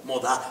 Moh,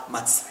 Moda,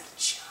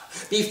 Matsarya.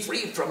 Be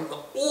free from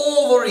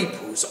all the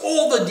ripus,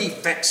 all the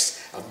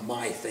defects of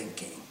my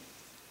thinking.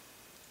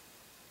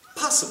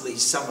 Possibly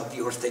some of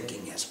your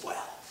thinking as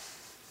well.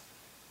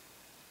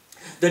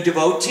 The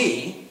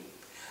devotee,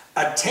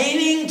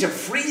 attaining to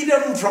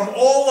freedom from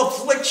all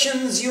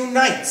afflictions,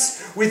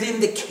 unites within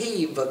the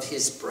cave of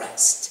his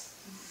breast.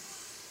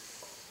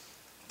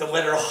 The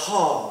letter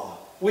Ha,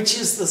 which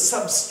is the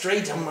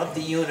substratum of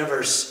the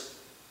universe,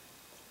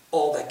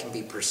 all that can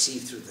be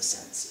perceived through the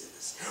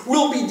senses,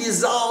 will be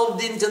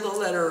dissolved into the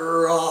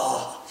letter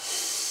Ra.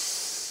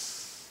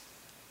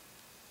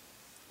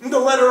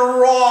 letter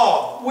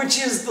Ra, which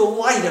is the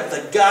light of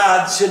the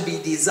gods, should be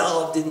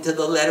dissolved into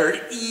the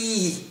letter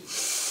E.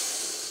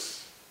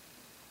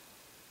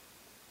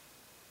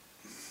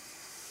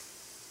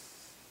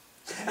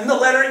 And the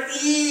letter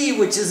E,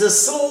 which is a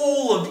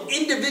soul of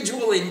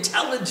individual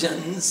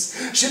intelligence,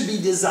 should be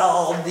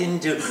dissolved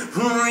into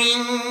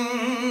ring,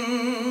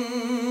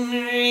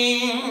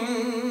 ring,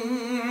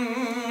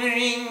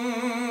 ring,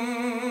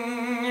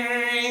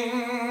 ring,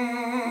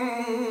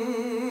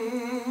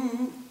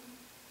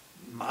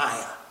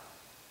 Maya.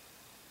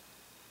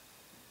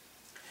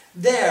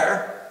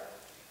 There,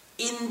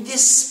 in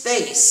this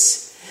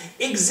space,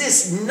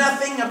 exists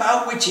nothing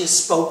about which is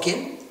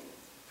spoken,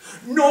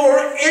 nor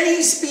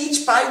any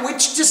speech by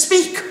which to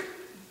speak.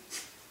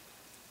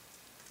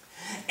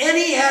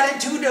 Any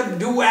attitude of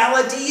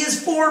duality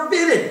is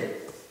forbidden.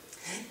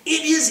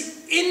 It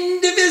is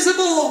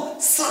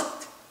indivisible,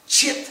 Sat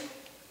Chit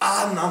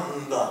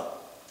Ananda.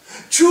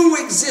 True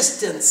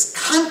existence,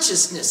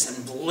 consciousness,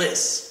 and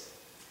bliss.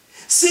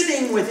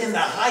 Sitting within the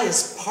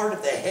highest part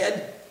of the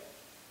head.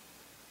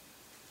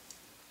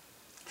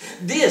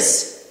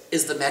 This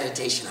is the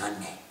meditation on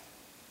me.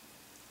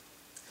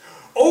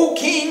 O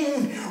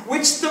King,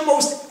 which the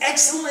most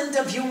excellent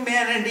of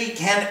humanity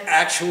can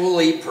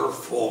actually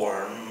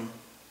perform.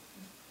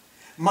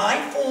 My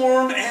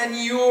form and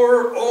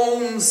your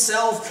own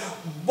self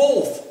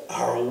both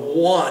are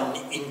one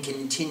in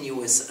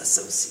continuous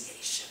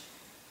association.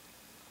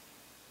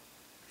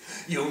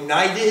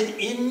 United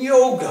in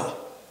yoga,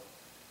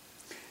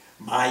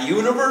 my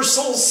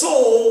universal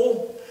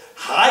soul,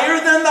 higher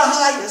than the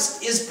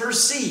highest, is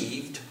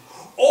perceived.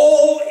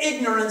 All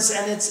ignorance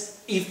and its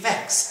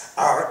effects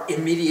are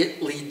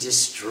immediately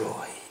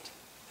destroyed.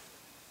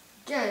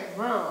 Okay,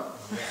 wrong.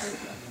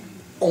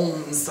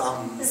 Om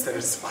Sam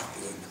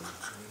Saraswati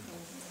Namaha.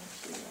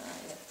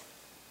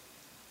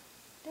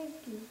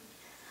 Thank you.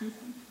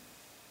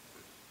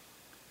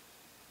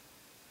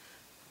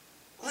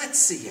 Let's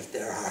see if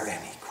there are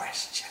any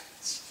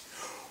questions,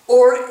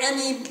 or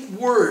any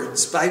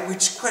words by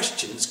which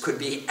questions could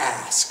be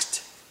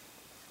asked,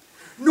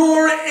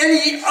 nor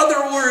any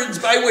other words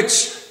by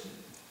which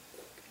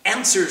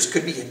answers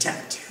could be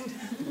attempted.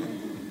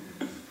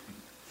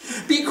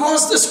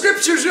 Because the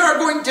scriptures are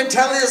going to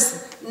tell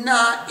us,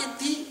 na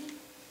iti,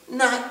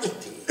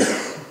 neti,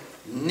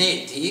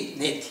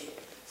 neti.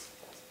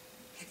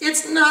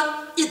 It's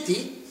not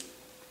iti,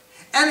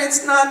 and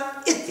it's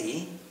not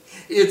iti,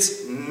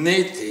 it's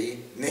neti,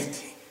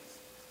 neti.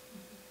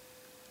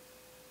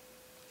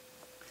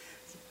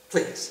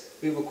 Please.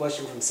 We have a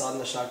question from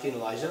Sadhana Shakti and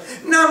Elijah.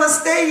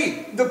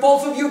 Namaste, the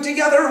both of you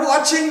together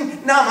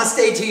watching.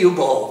 Namaste to you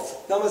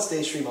both.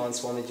 Namaste, Sriman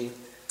Swamiji.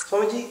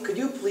 Swamiji, could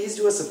you please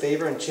do us a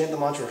favor and chant the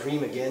mantra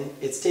Hreem again?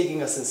 It's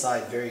taking us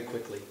inside very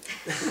quickly.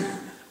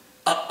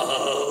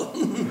 Uh-oh.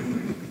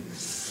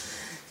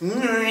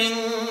 Ring,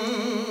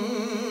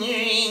 ring,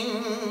 ring,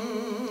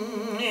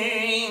 ring,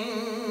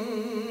 ring,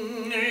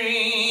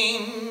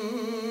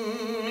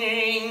 ring, ring,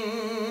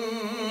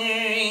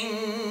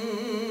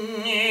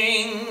 ring,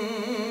 ring.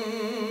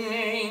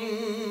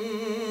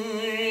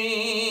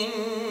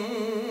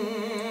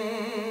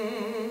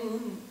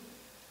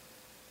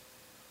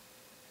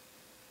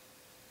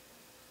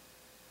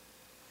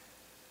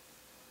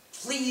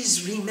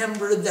 Please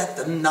remember that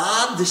the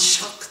Nad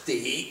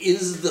Shakti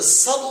is the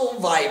subtle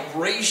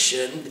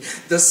vibration,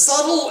 the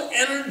subtle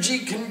energy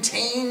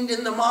contained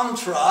in the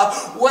mantra.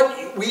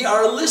 What we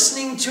are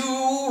listening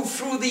to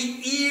through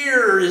the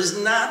ear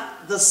is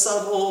not the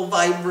subtle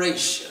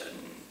vibration.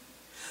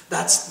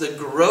 That's the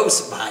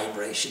gross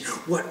vibration.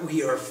 What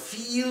we are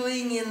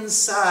feeling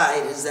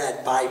inside is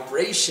that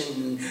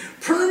vibration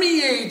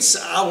permeates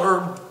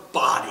our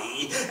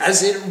body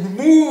as it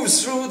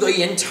moves through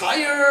the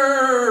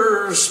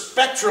entire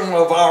spectrum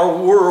of our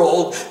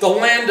world, the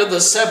land of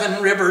the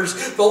seven rivers,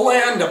 the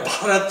land of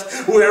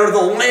Bharat, where the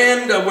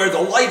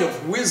light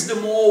of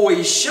wisdom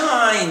always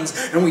shines,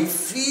 and we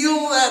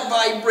feel that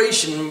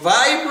vibration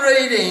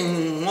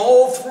vibrating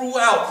all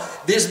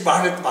throughout this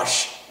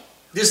Bharatvarsha,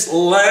 this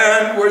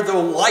land where the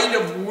light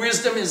of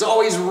wisdom is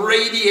always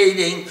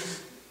radiating.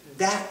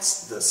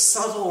 That's the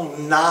subtle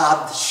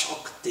Nad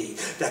Shakti.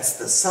 That's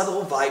the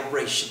subtle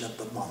vibration of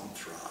the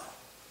mantra.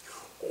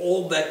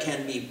 All that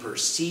can be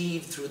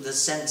perceived through the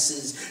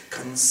senses,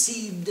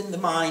 conceived in the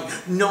mind,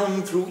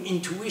 known through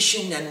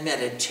intuition and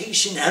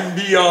meditation and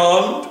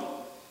beyond,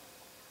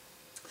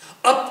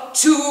 up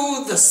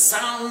to the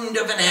sound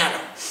of an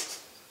atom.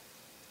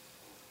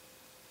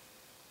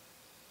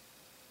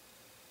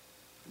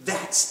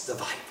 That's the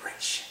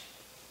vibration.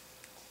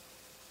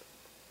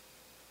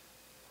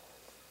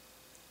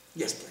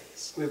 Yes,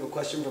 please. We have a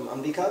question from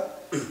Ambika.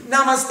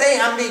 Namaste,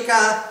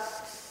 Ambika.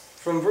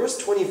 From verse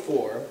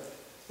 24,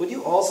 would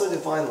you also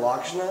define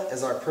Lakshana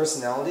as our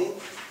personality?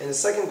 And the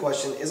second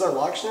question, is our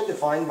Lakshana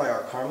defined by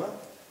our karma?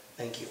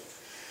 Thank you.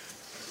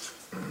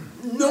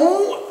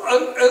 No,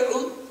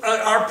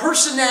 our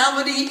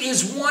personality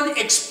is one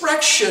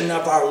expression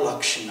of our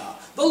Lakshana.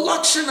 The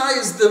Lakshana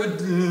is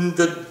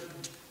the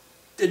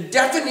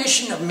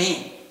definition of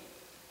me.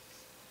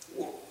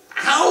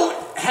 How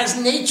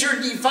has nature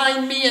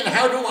defined me and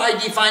how do I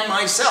define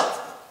myself?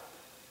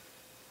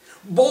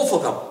 Both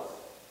of them.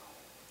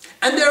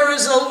 And there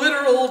is a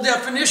literal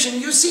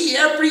definition. You see,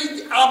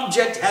 every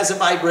object has a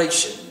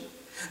vibration.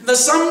 The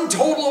sum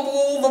total of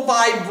all the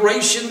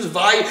vibrations,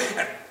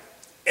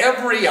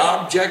 every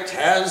object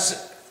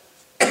has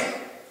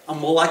a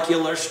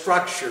molecular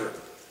structure.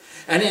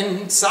 And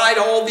inside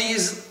all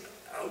these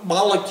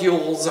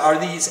molecules are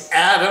these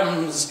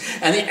atoms,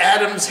 and the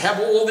atoms have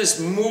all this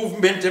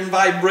movement and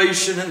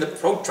vibration, and the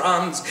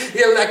protons,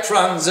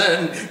 electrons,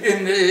 and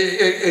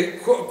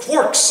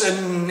quarks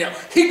and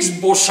Higgs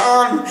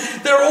boson,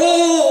 they're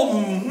all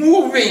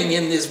moving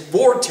in this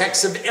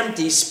vortex of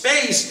empty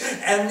space,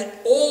 and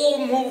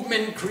all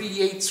movement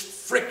creates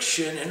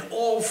friction, and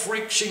all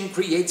friction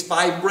creates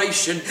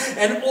vibration,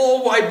 and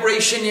all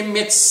vibration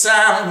emits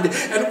sound,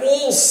 and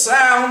all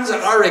sounds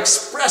are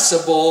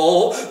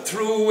expressible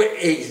through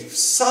a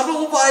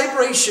subtle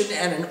vibration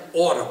and an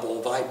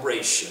audible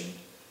vibration.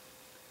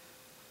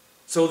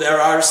 So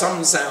there are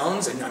some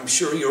sounds, and I'm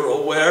sure you're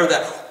aware,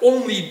 that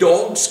only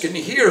dogs can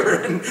hear,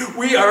 and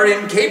we are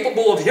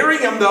incapable of hearing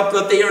them,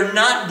 but they are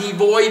not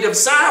devoid of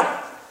sound.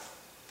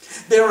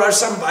 There are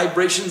some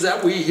vibrations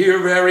that we hear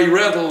very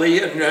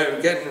readily and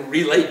can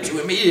relate to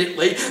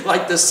immediately,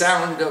 like the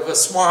sound of a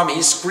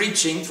swami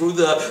screeching through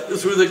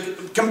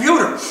the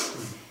computer.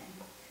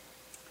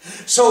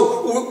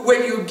 So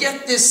when you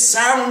get this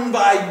sound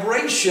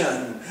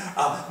vibration,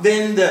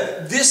 then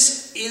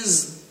this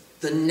is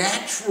the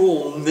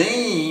natural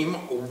name,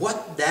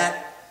 what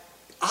that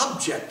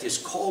object is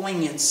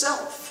calling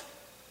itself.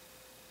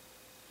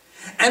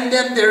 And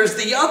then there's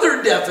the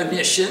other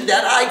definition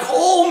that I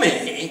call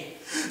me.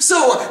 So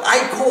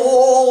I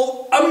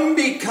call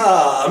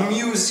Ambika a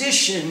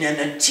musician and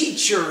a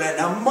teacher and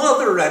a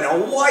mother and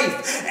a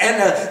wife and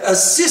a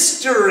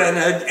sister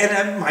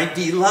and my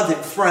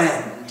beloved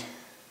friend.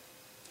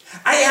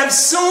 I have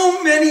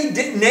so many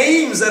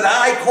names that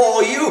I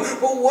call you,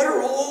 but what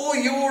are all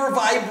your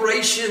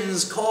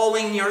vibrations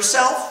calling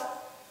yourself?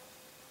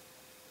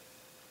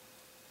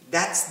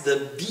 That's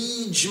the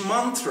Bij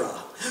mantra.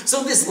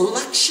 So this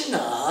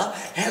Lakshana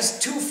has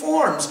two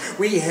forms.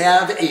 We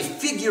have a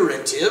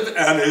figurative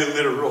and a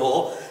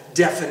literal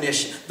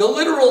definition. The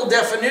literal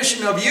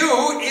definition of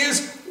you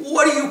is,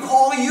 what do you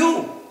call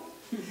you?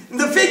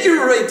 The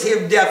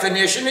figurative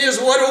definition is,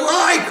 what do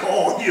I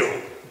call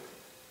you?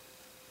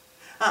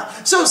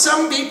 So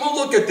some people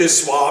look at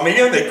this Swami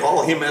and they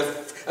call him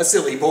a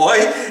silly boy,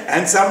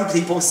 and some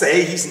people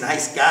say he's a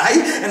nice guy,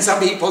 and some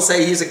people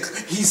say he's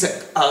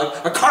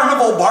a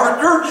carnival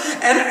barker,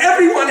 and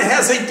everyone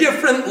has a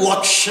different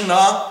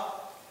lakshana,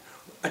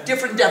 a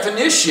different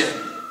definition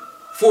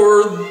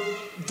for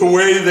the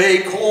way they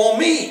call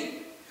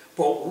me.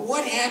 But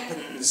what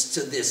happens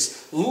to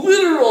this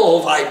literal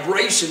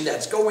vibration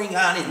that's going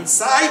on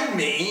inside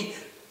me?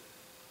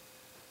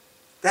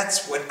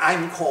 That's what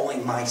I'm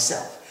calling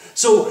myself.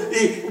 So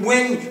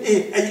when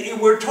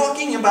we're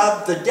talking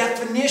about the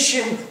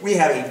definition, we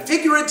have a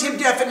figurative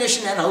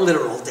definition and a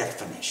literal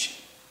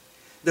definition.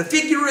 The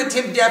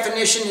figurative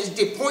definition is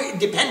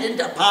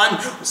dependent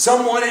upon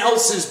someone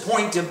else's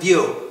point of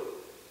view.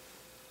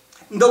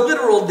 The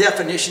literal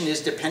definition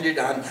is dependent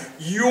on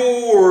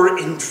your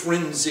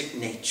intrinsic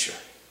nature.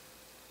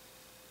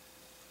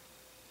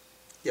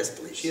 Yes,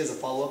 please. She has a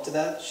follow-up to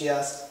that. She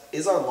asks,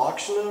 is our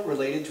Lakshana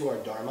related to our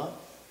Dharma?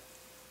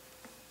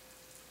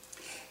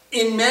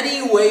 In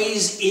many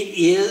ways it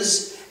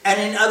is, and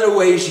in other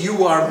ways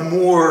you are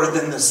more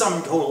than the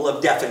sum total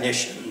of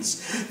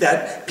definitions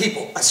that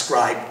people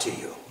ascribe to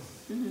you.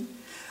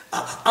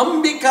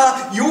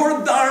 Ambika,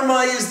 your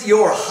Dharma is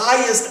your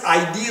highest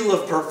ideal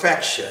of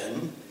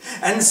perfection,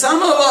 and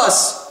some of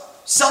us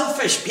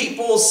selfish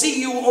people see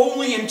you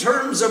only in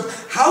terms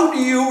of how do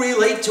you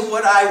relate to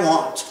what I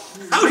want?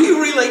 How do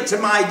you relate to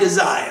my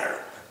desire?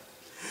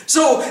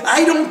 So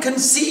I don't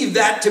conceive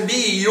that to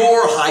be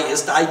your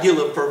highest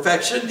ideal of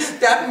perfection.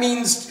 That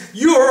means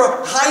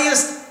your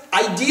highest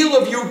ideal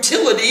of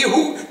utility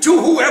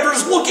to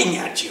whoever's looking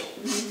at you.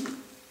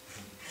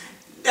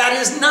 That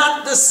is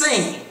not the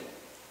same.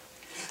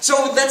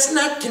 So let's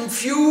not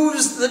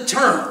confuse the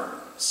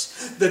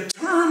terms. The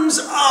terms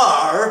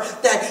are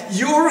that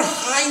your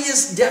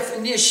highest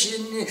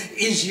definition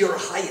is your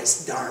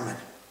highest Dharma.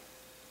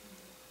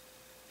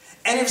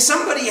 And if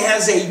somebody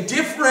has a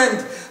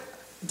different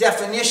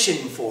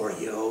definition for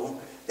you,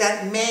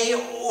 that may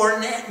or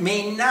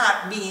may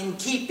not be in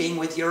keeping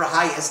with your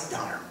highest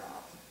Dharma.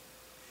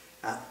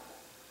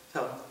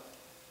 So,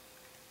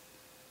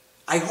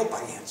 I hope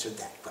I answered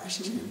that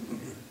question.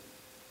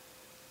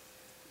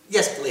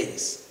 Yes,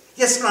 please.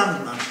 Yes,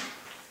 Ramima.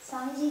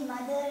 Swamiji,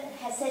 Mother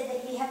has said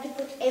that we have to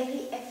put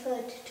every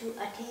effort to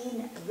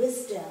attain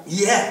wisdom.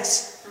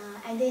 Yes.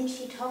 And then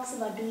she talks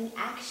about doing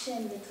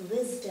action with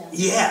wisdom.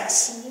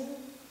 Yes. Can you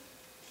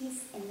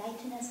please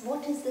enlighten us?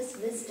 What is this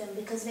wisdom?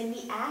 Because when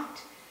we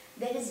act,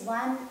 there is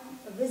one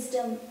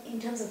wisdom in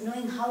terms of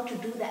knowing how to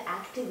do the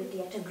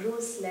activity at a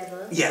gross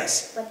level.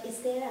 Yes. But is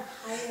there a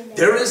higher level?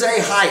 There is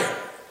a higher.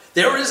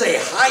 There is a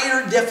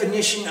higher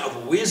definition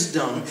of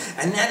wisdom,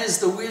 and that is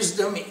the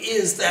wisdom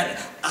is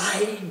that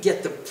I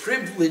get the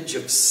privilege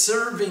of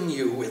serving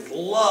you with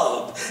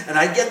love, and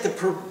I get the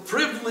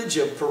privilege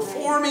of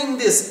performing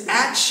this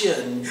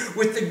action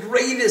with the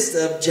greatest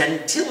of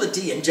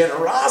gentility and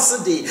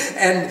generosity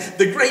and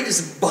the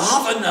greatest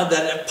bhavana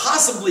that it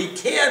possibly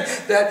can,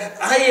 that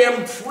I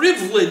am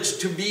privileged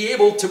to be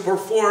able to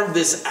perform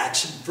this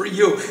action for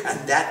you,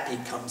 and that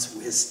becomes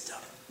wisdom.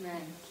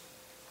 Right.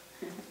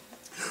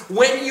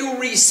 When you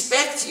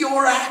respect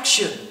your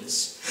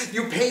actions,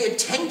 you pay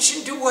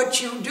attention to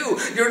what you do.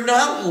 You're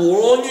not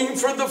longing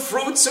for the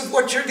fruits of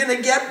what you're going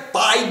to get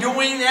by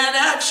doing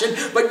that action,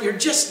 but you're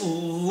just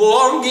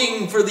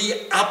longing for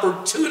the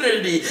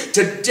opportunity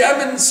to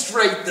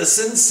demonstrate the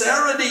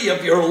sincerity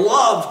of your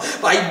love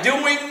by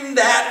doing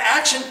that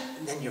action.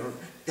 Then you're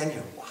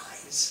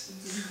wise.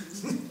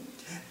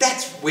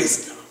 That's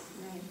wisdom.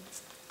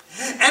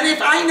 And if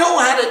I know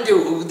how to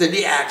do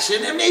the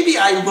action, and maybe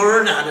I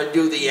learn how to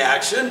do the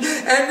action, and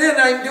then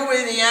I'm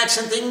doing the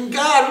action thinking,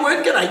 God,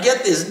 when can I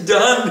get this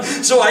done?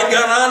 So I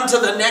got on to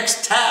the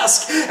next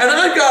task, and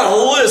I've got a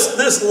list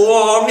this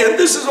long, and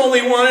this is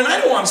only one, and I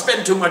don't want to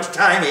spend too much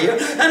time here.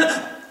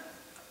 And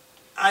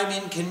I'm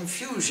in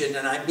confusion,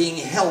 and I'm being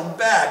held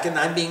back, and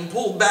I'm being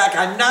pulled back.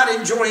 I'm not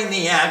enjoying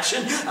the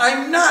action.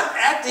 I'm not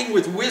acting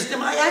with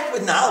wisdom. I act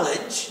with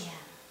knowledge.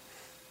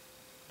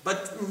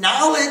 But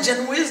knowledge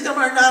and wisdom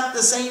are not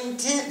the same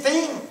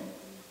thing.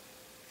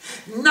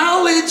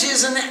 Knowledge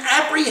is an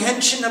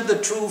apprehension of the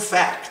true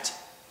fact.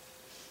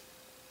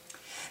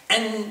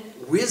 And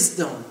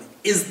wisdom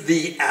is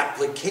the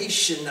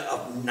application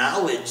of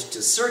knowledge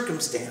to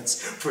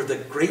circumstance for the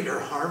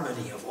greater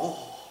harmony of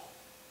all.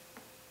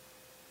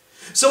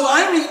 So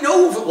I may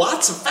know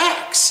lots of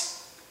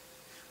facts.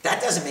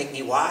 That doesn't make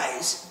me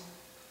wise.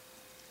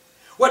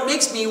 What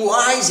makes me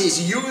wise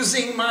is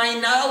using my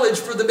knowledge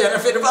for the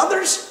benefit of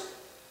others,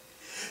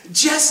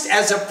 just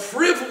as a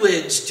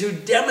privilege to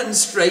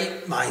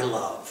demonstrate my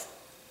love.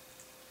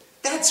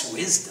 That's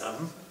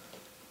wisdom.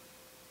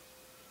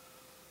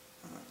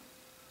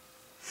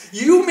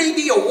 You may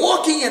be a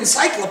walking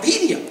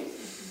encyclopedia,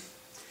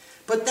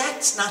 but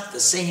that's not the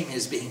same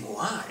as being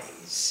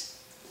wise.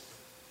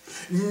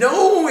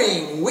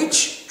 Knowing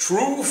which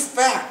true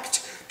fact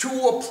to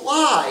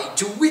apply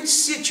to which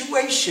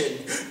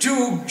situation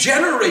to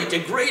generate a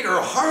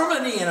greater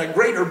harmony and a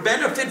greater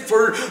benefit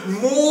for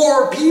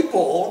more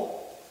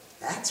people,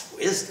 that's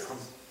wisdom.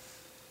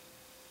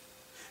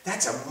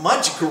 That's a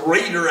much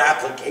greater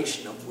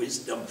application of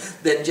wisdom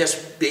than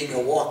just being a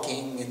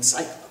walking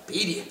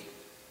encyclopedia.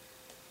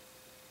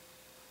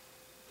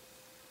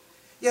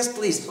 Yes,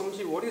 please.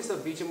 Swamiji, what is the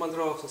Bija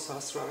Mantra of the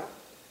Sahasrara?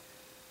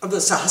 Of the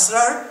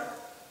Sahasrara?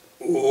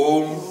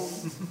 Om.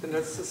 And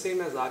that's the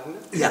same as Agnya?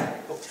 Yeah.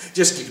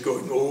 Just keep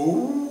going.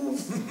 Om.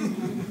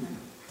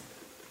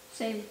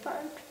 Same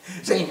part.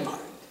 Same part.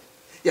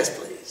 Yes,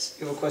 please.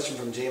 We have a question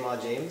from J Ma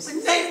James.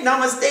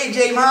 Namaste,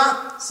 J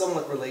Ma.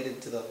 Somewhat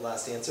related to the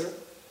last answer.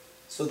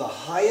 So the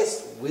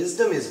highest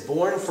wisdom is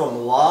born from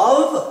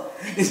love?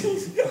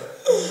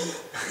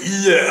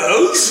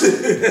 Yes.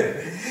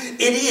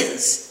 It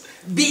is.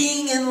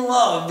 Being in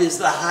love is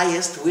the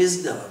highest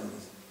wisdom.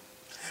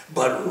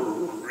 But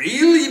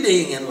really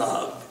being in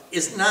love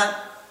is not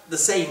the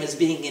same as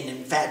being in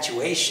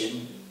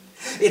infatuation.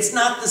 It's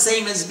not the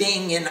same as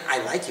being in,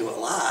 I like you a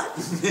lot.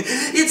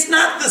 It's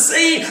not the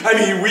same. I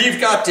mean,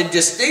 we've got to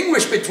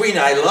distinguish between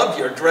I love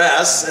your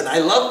dress, and I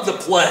love the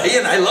play,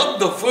 and I love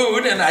the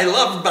food, and I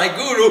love my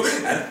guru,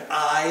 and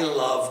I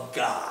love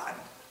God.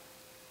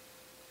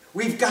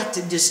 We've got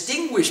to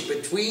distinguish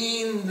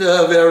between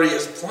the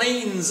various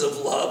planes of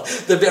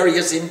love, the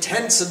various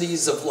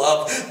intensities of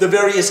love, the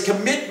various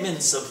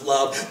commitments of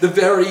love, the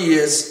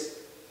various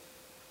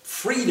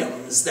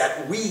freedoms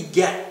that we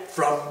get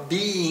from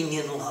being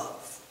in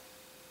love.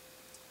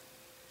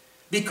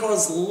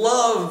 Because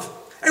love,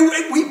 and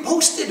we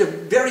posted a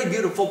very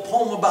beautiful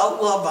poem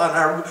about love on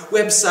our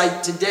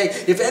website today.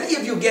 If any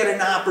of you get an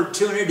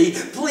opportunity,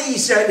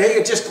 please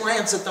just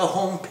glance at the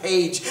home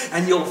page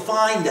and you'll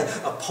find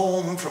a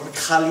poem from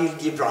Khalil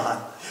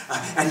Gibran.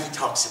 And he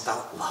talks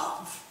about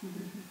love.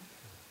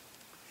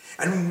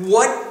 And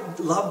what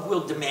love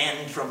will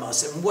demand from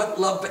us, and what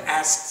love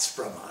asks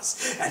from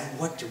us, and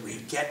what do we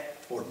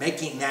get for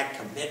making that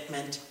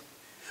commitment.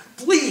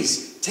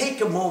 Please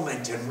take a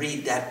moment and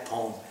read that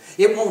poem.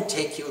 It won't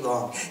take you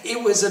long.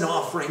 It was an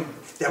offering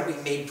that we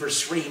made for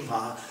Sri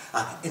Ma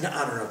in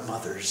honor of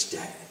Mother's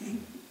Day.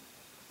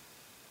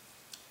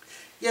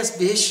 Yes,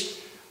 Bish?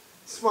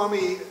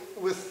 Swami,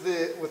 with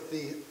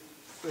the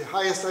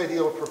highest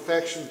ideal of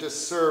perfection, to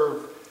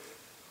serve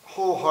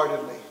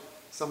wholeheartedly.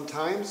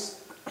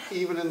 Sometimes,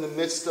 even in the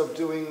midst of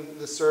doing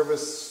the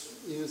service,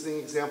 using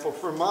example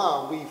for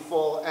Ma, we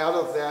fall out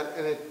of that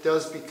and it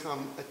does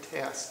become a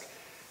task.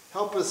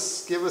 Help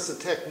us, give us a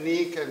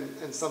technique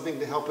and something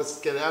to help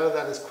us get out of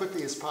that as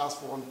quickly as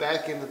possible and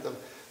back into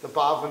the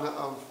bhavana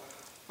of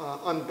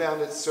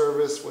unbounded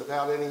service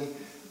without any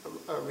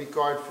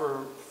regard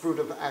for fruit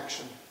of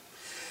action.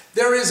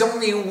 There is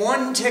only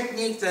one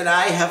technique that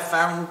I have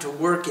found to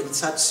work in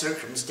such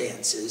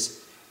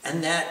circumstances,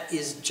 and that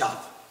is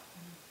japa.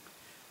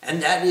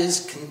 And that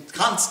is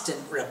constant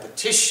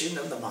repetition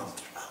of the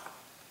mantra.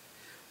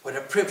 What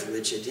a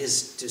privilege it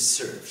is to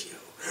serve you.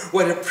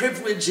 What a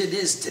privilege it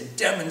is to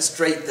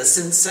demonstrate the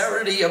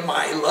sincerity of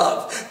my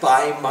love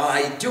by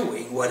my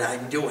doing what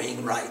I'm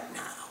doing right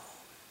now.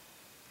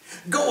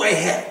 Go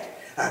ahead.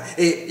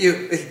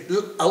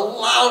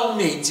 Allow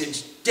me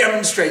to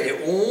demonstrate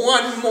it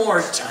one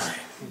more time.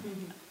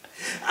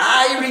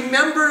 I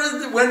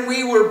remember when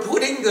we were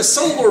putting the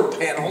solar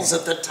panels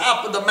at the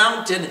top of the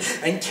mountain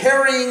and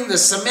carrying the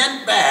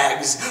cement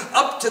bags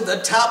up to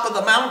the top of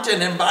the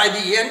mountain, and by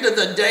the end of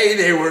the day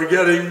they were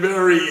getting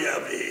very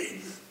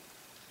heavy.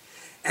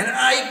 And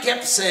I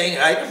kept saying,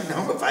 I don't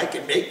know if I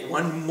can make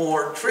one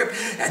more trip.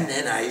 And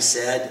then I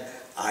said,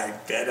 I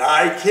bet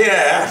I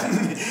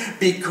can,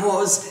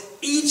 because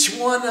each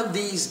one of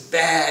these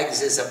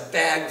bags is a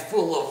bag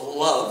full of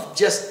love,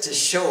 just to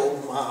show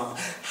Mom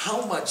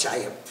how much I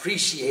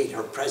appreciate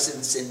her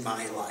presence in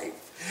my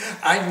life.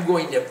 I'm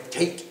going to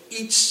take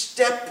each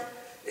step,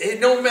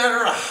 no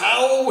matter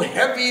how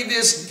heavy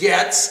this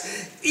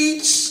gets,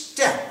 each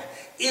step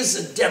is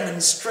a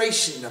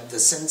demonstration of the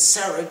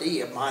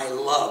sincerity of my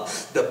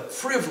love, the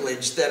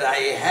privilege that I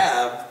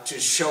have to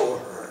show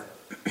her.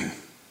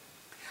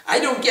 I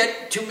don't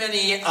get too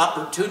many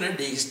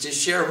opportunities to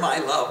share my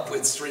love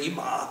with Sri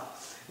Ma.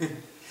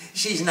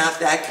 She's not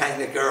that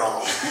kind of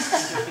girl.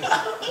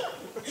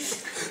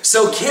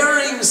 So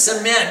carrying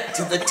cement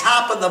to the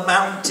top of the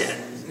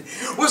mountain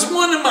was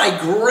one of my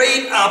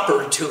great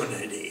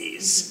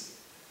opportunities.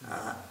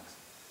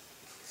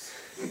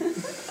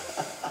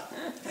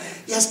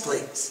 Yes,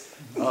 please.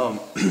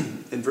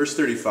 In verse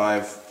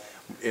 35,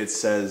 it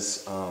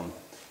says,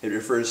 it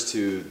refers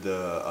to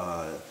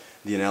the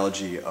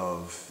analogy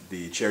of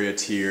the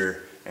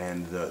charioteer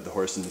and the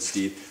horse and the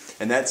steed.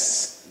 And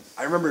that's,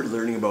 I remember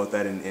learning about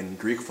that in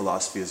Greek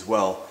philosophy as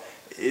well.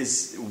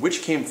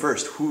 Which came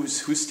first?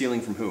 Who's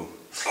stealing from who?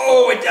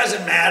 Oh, it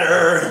doesn't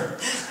matter.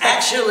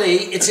 Actually,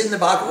 it's in the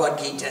Bhagavad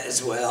Gita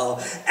as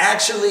well.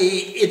 Actually,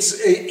 it's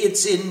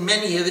in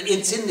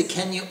the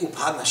Kenya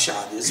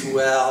Upanishad as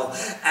well.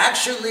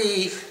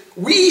 Actually,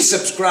 we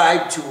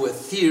subscribe to a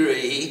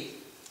theory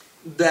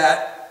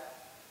that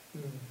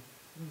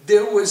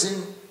there was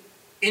an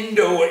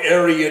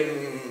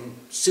Indo-Aryan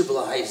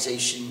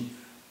civilization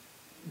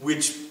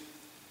which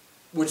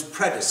was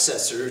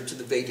predecessor to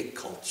the Vedic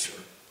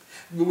culture.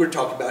 We're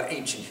talking about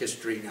ancient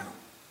history now.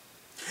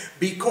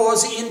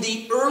 Because in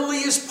the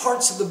earliest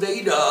parts of the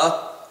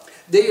Veda,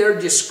 they are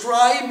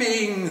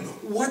describing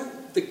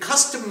what the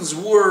customs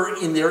were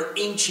in their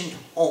ancient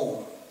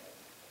home.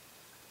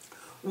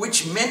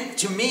 Which meant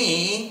to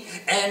me,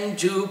 and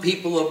to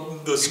people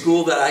of the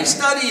school that I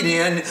studied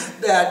in,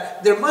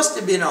 that there must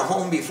have been a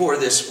home before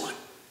this one.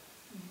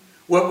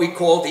 What we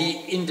call the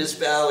Indus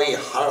Valley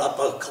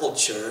Harappa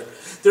culture.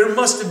 There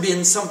must have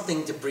been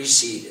something to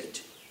precede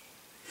it.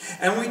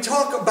 And we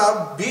talk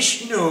about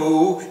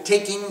Vishnu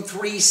taking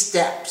 3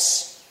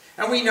 steps.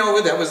 And we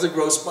know that was the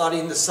gross body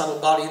and the subtle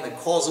body and the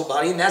causal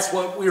body, and that's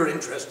what we're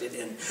interested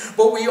in.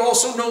 But we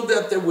also know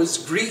that there was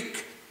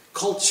Greek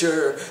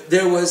culture,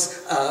 there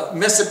was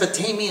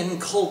Mesopotamian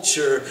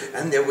culture,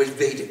 and there was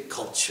Vedic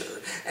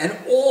culture. And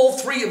all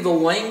 3 of the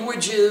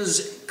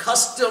languages,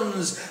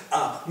 customs,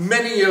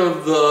 many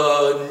of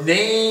the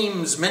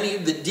names, many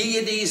of the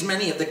deities,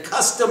 many of the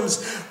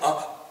customs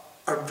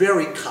are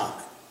very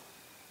common.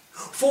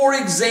 For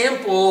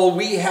example,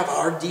 we have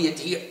our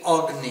deity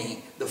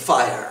Agni, the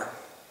fire.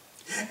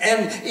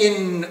 And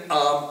in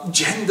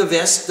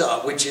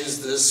Jendavesta, which is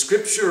the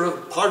scripture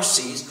of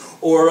Parsis,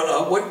 or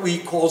what we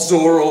call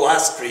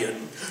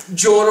Zoroastrian,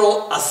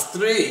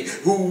 Zoroastri,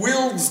 who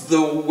wields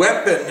the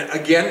weapon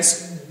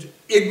against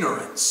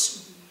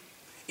ignorance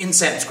in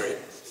Sanskrit.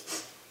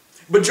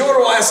 But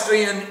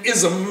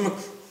Zoroastrianism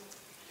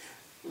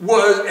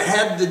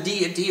had the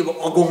deity of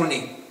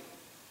Agni.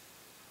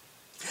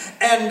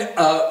 And,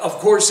 of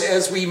course,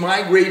 as we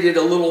migrated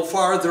a little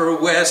farther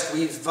west,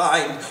 we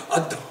find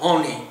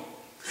Adoni,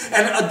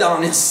 and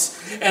Adonis,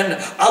 and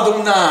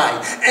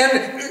Adonai.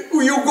 And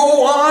you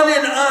go on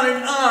and on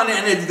and on,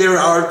 and there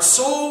are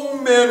so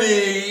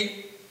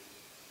many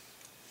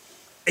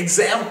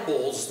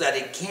examples that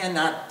it can't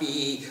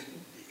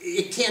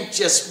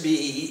just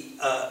be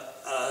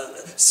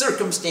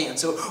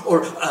circumstance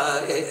or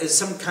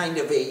some kind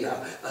of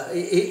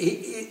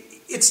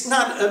it's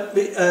not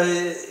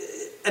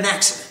an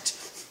accident.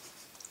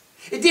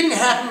 It didn't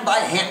happen by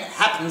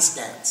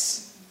happenstance.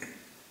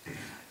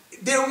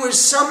 There was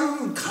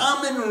some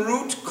common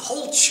root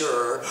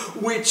culture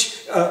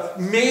which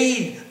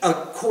made a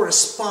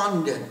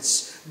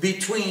correspondence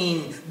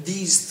between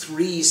these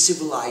 3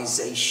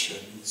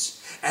 civilizations.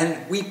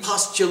 And we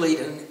postulate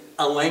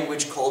a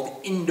language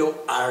called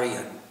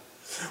Indo-Aryan,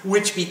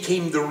 which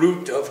became the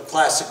root of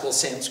classical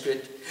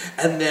Sanskrit,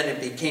 and then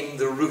it became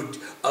the root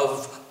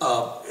of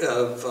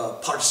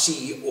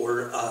Parsi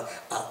or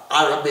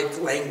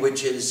Arabic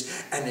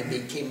languages, and it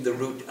became the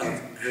root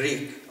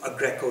of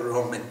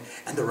Greco-Roman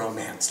and the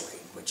Romance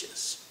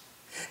languages.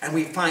 And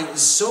we find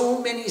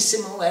so many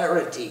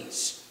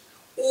similarities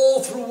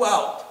all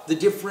throughout the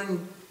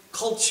different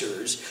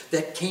cultures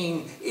that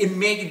came, it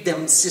made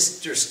them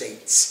sister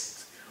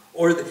states,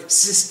 or the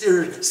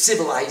sister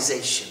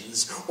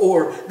civilizations,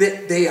 or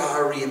that they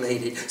are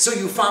related. So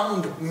you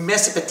found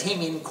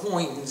Mesopotamian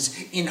coins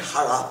in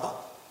Harappa.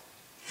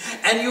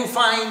 And you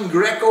find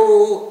Greek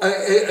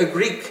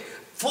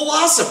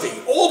philosophy.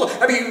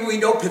 We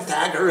know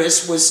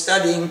Pythagoras was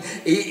studying,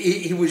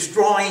 he was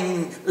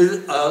drawing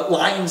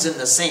lines in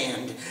the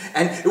sand.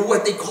 And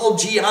what they call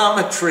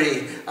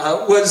geometry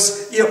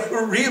was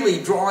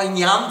really drawing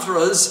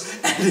yantras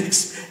and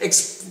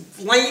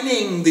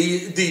explaining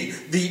the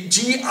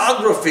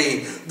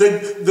geography,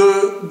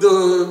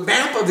 the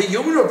map of the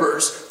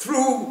universe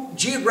through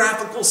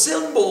geographical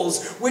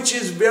symbols, which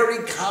is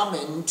very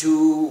common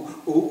to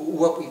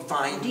what we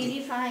find. Did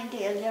you find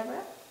the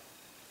algebra?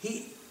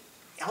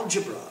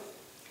 Algebra.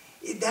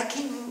 That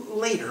came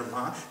later,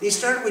 Ma. They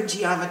started with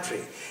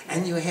geometry.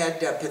 And you had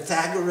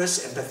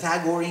Pythagoras and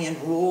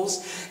Pythagorean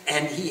rules,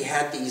 and he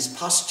had these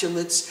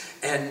postulates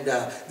and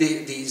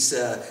these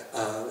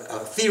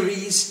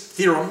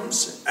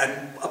theorems,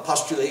 and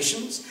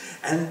postulations.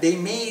 And they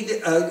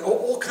made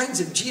all kinds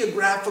of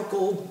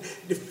geographical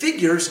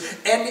figures.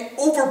 And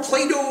over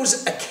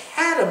Plato's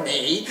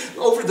academy,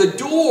 over the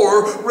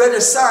door, read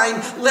a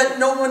sign, "Let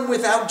no one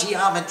without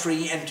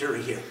geometry enter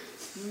here."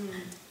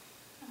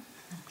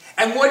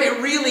 And what it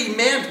really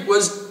meant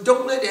was,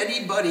 don't let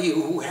anybody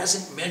who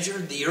hasn't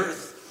measured the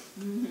earth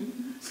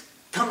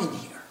come in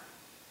here.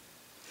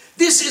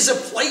 This is a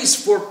place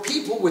for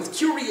people with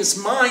curious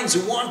minds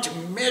who want to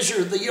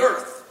measure the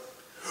earth,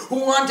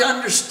 who want to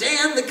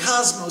understand the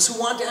cosmos, who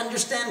want to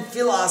understand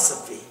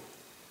philosophy,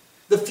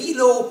 the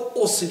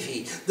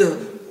philosophy,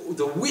 the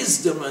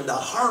wisdom and the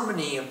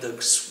harmony of the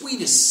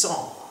sweetest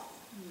song.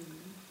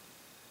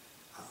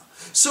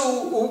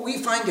 So we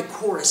find a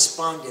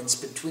correspondence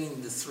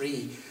between the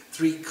three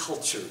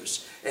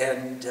cultures,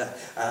 and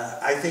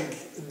I think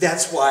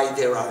that's why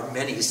there are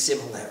many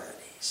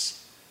similarities.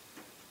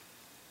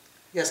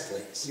 Yes,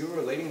 please. You were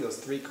relating those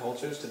three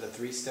cultures to the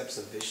 3 steps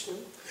of Vishnu?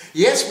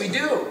 Yes, we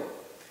do,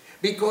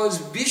 because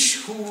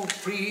Vishnu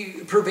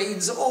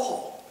pervades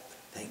all.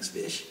 Thanks,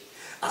 Vish.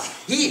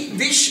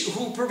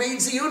 Vishnu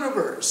pervades the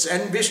universe,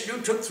 and Vishnu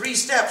took 3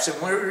 steps,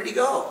 and where did he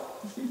go?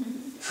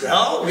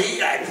 Well, he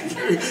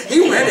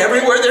went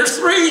everywhere there's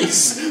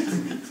 3s.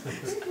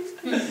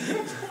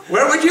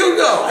 Where would you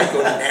go? I'd go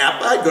to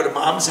Napa, I'd go to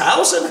Mom's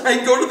house, and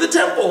I'd go to the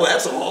temple,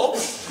 that's all.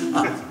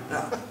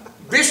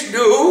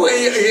 Vishnu,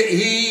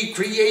 he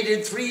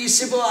created 3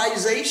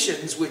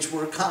 civilizations which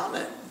were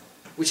common,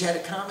 which had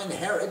a common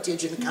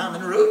heritage and a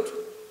common root.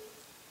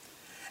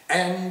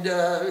 And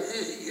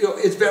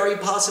it's very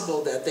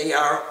possible that they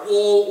are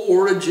all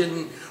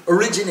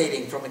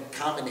originating from a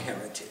common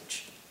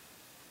heritage.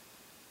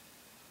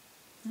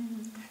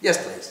 Yes,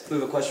 please. We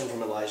have a question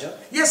from Elijah.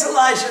 Yes,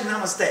 Elijah,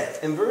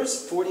 namaste. In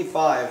verse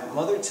 45,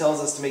 Mother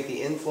tells us to make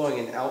the inflowing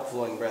and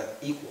outflowing breath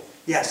equal.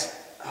 Yes.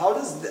 How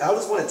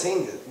does one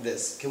attain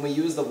this? Can we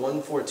use the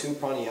 1-4-2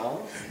 pranayama?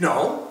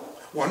 No,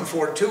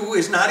 1-4-2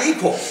 is not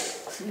equal.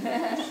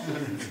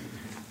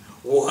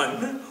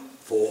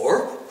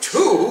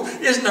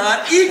 1-4-2 is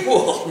not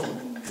equal.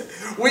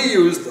 We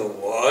use the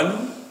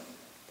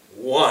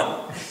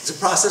 1-1. It's a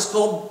process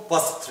called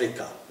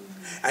Bhastrika,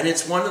 and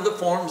it's one of the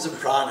forms of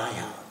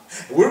pranayama.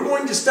 We're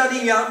going to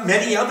study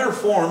many other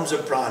forms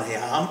of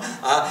pranayama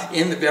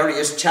in the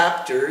various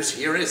chapters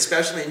here,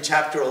 especially in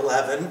chapter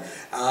 11, and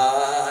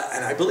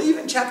I believe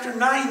in chapter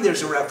 9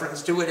 there's a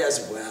reference to it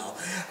as well.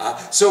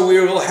 So we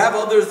will have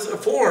other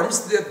forms.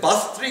 The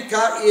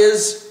Bhastrika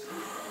is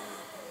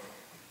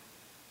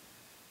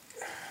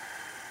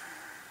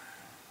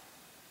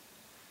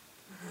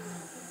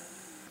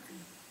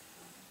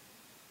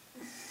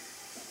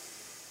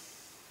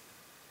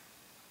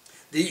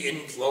the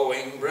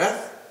inflowing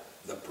breath.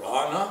 The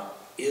prana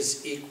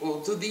is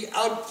equal to the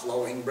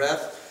outflowing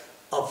breath,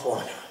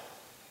 apana.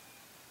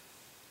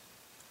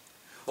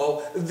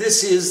 Oh,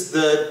 this is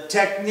the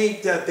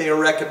technique that they are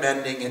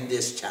recommending in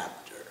this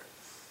chapter.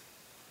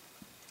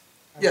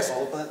 Yes?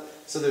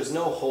 So there's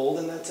no hold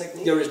in that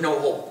technique? There is no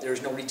hold. There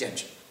is no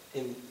retention.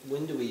 And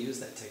when do we use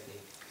that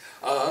technique?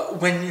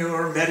 When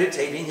you're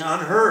meditating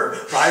on her,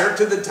 prior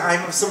to the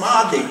time of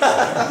samadhi.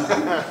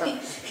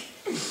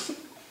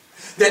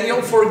 Then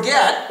you'll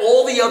forget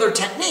all the other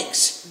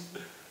techniques.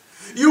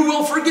 You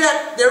will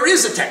forget there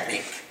is a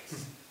technique.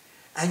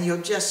 And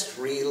you'll just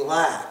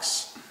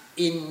relax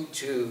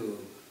into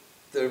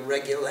the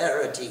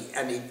regularity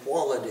and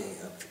equality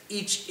of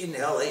each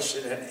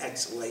inhalation and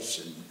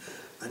exhalation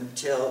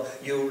until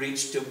you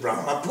reach to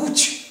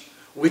Brahmapuch,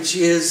 which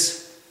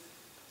is,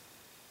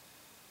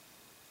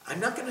 I'm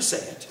not going to say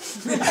it.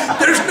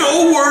 There's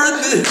no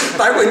word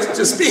by which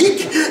to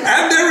speak,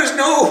 and there is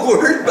no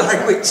word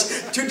by which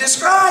to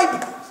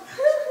describe.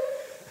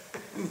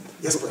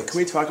 Yes, please. Can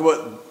we talk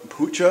about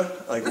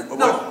pucha? Like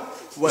No.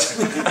 what?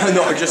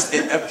 No, or just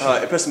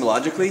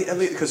epistemologically, at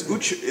least, because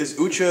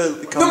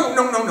ucha come.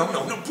 No,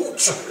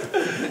 pucha.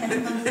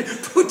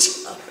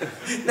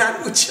 Pucha, not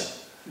ucha.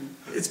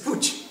 It's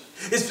pucha.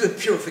 It's the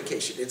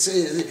purification. It's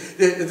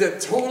the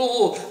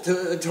total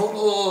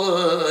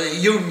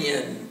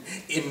union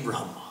in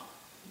Brahma.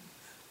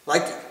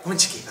 Like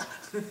Punchkita.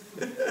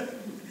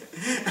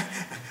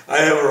 I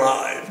have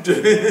arrived.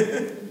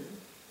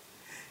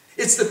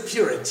 It's the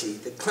purity,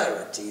 the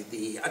clarity,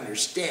 the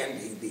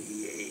understanding,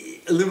 the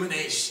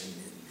illumination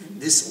and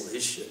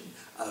dissolution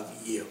of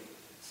you.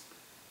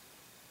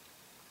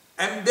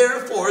 And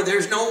therefore,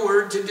 there's no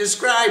word to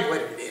describe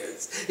what it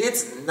is.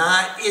 It's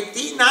not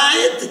iti,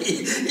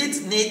 naiti.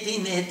 It's niti,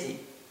 niti.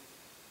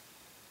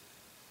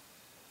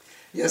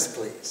 Yes,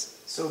 please.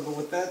 So, but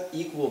with that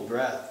equal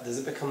breath, does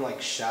it become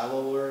like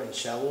shallower and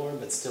shallower,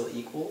 but still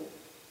equal?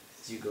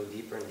 As you go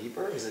deeper and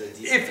deeper? Is it a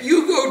deeper? If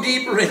you go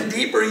deeper and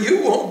deeper,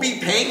 you won't be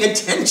paying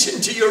attention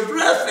to your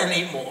breath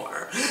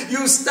anymore.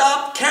 You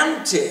stop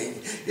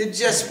counting. It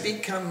just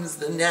becomes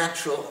the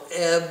natural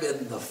ebb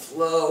and the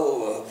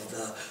flow of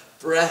the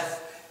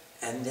breath,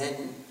 and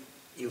then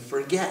you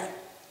forget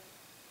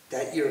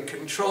that you're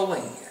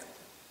controlling it,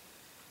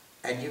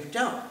 and you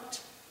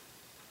don't.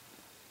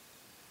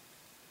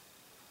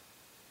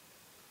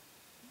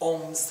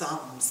 Om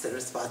Sam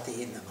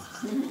Saraswati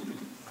Namaha.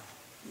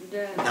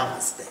 Done.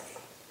 Namaste.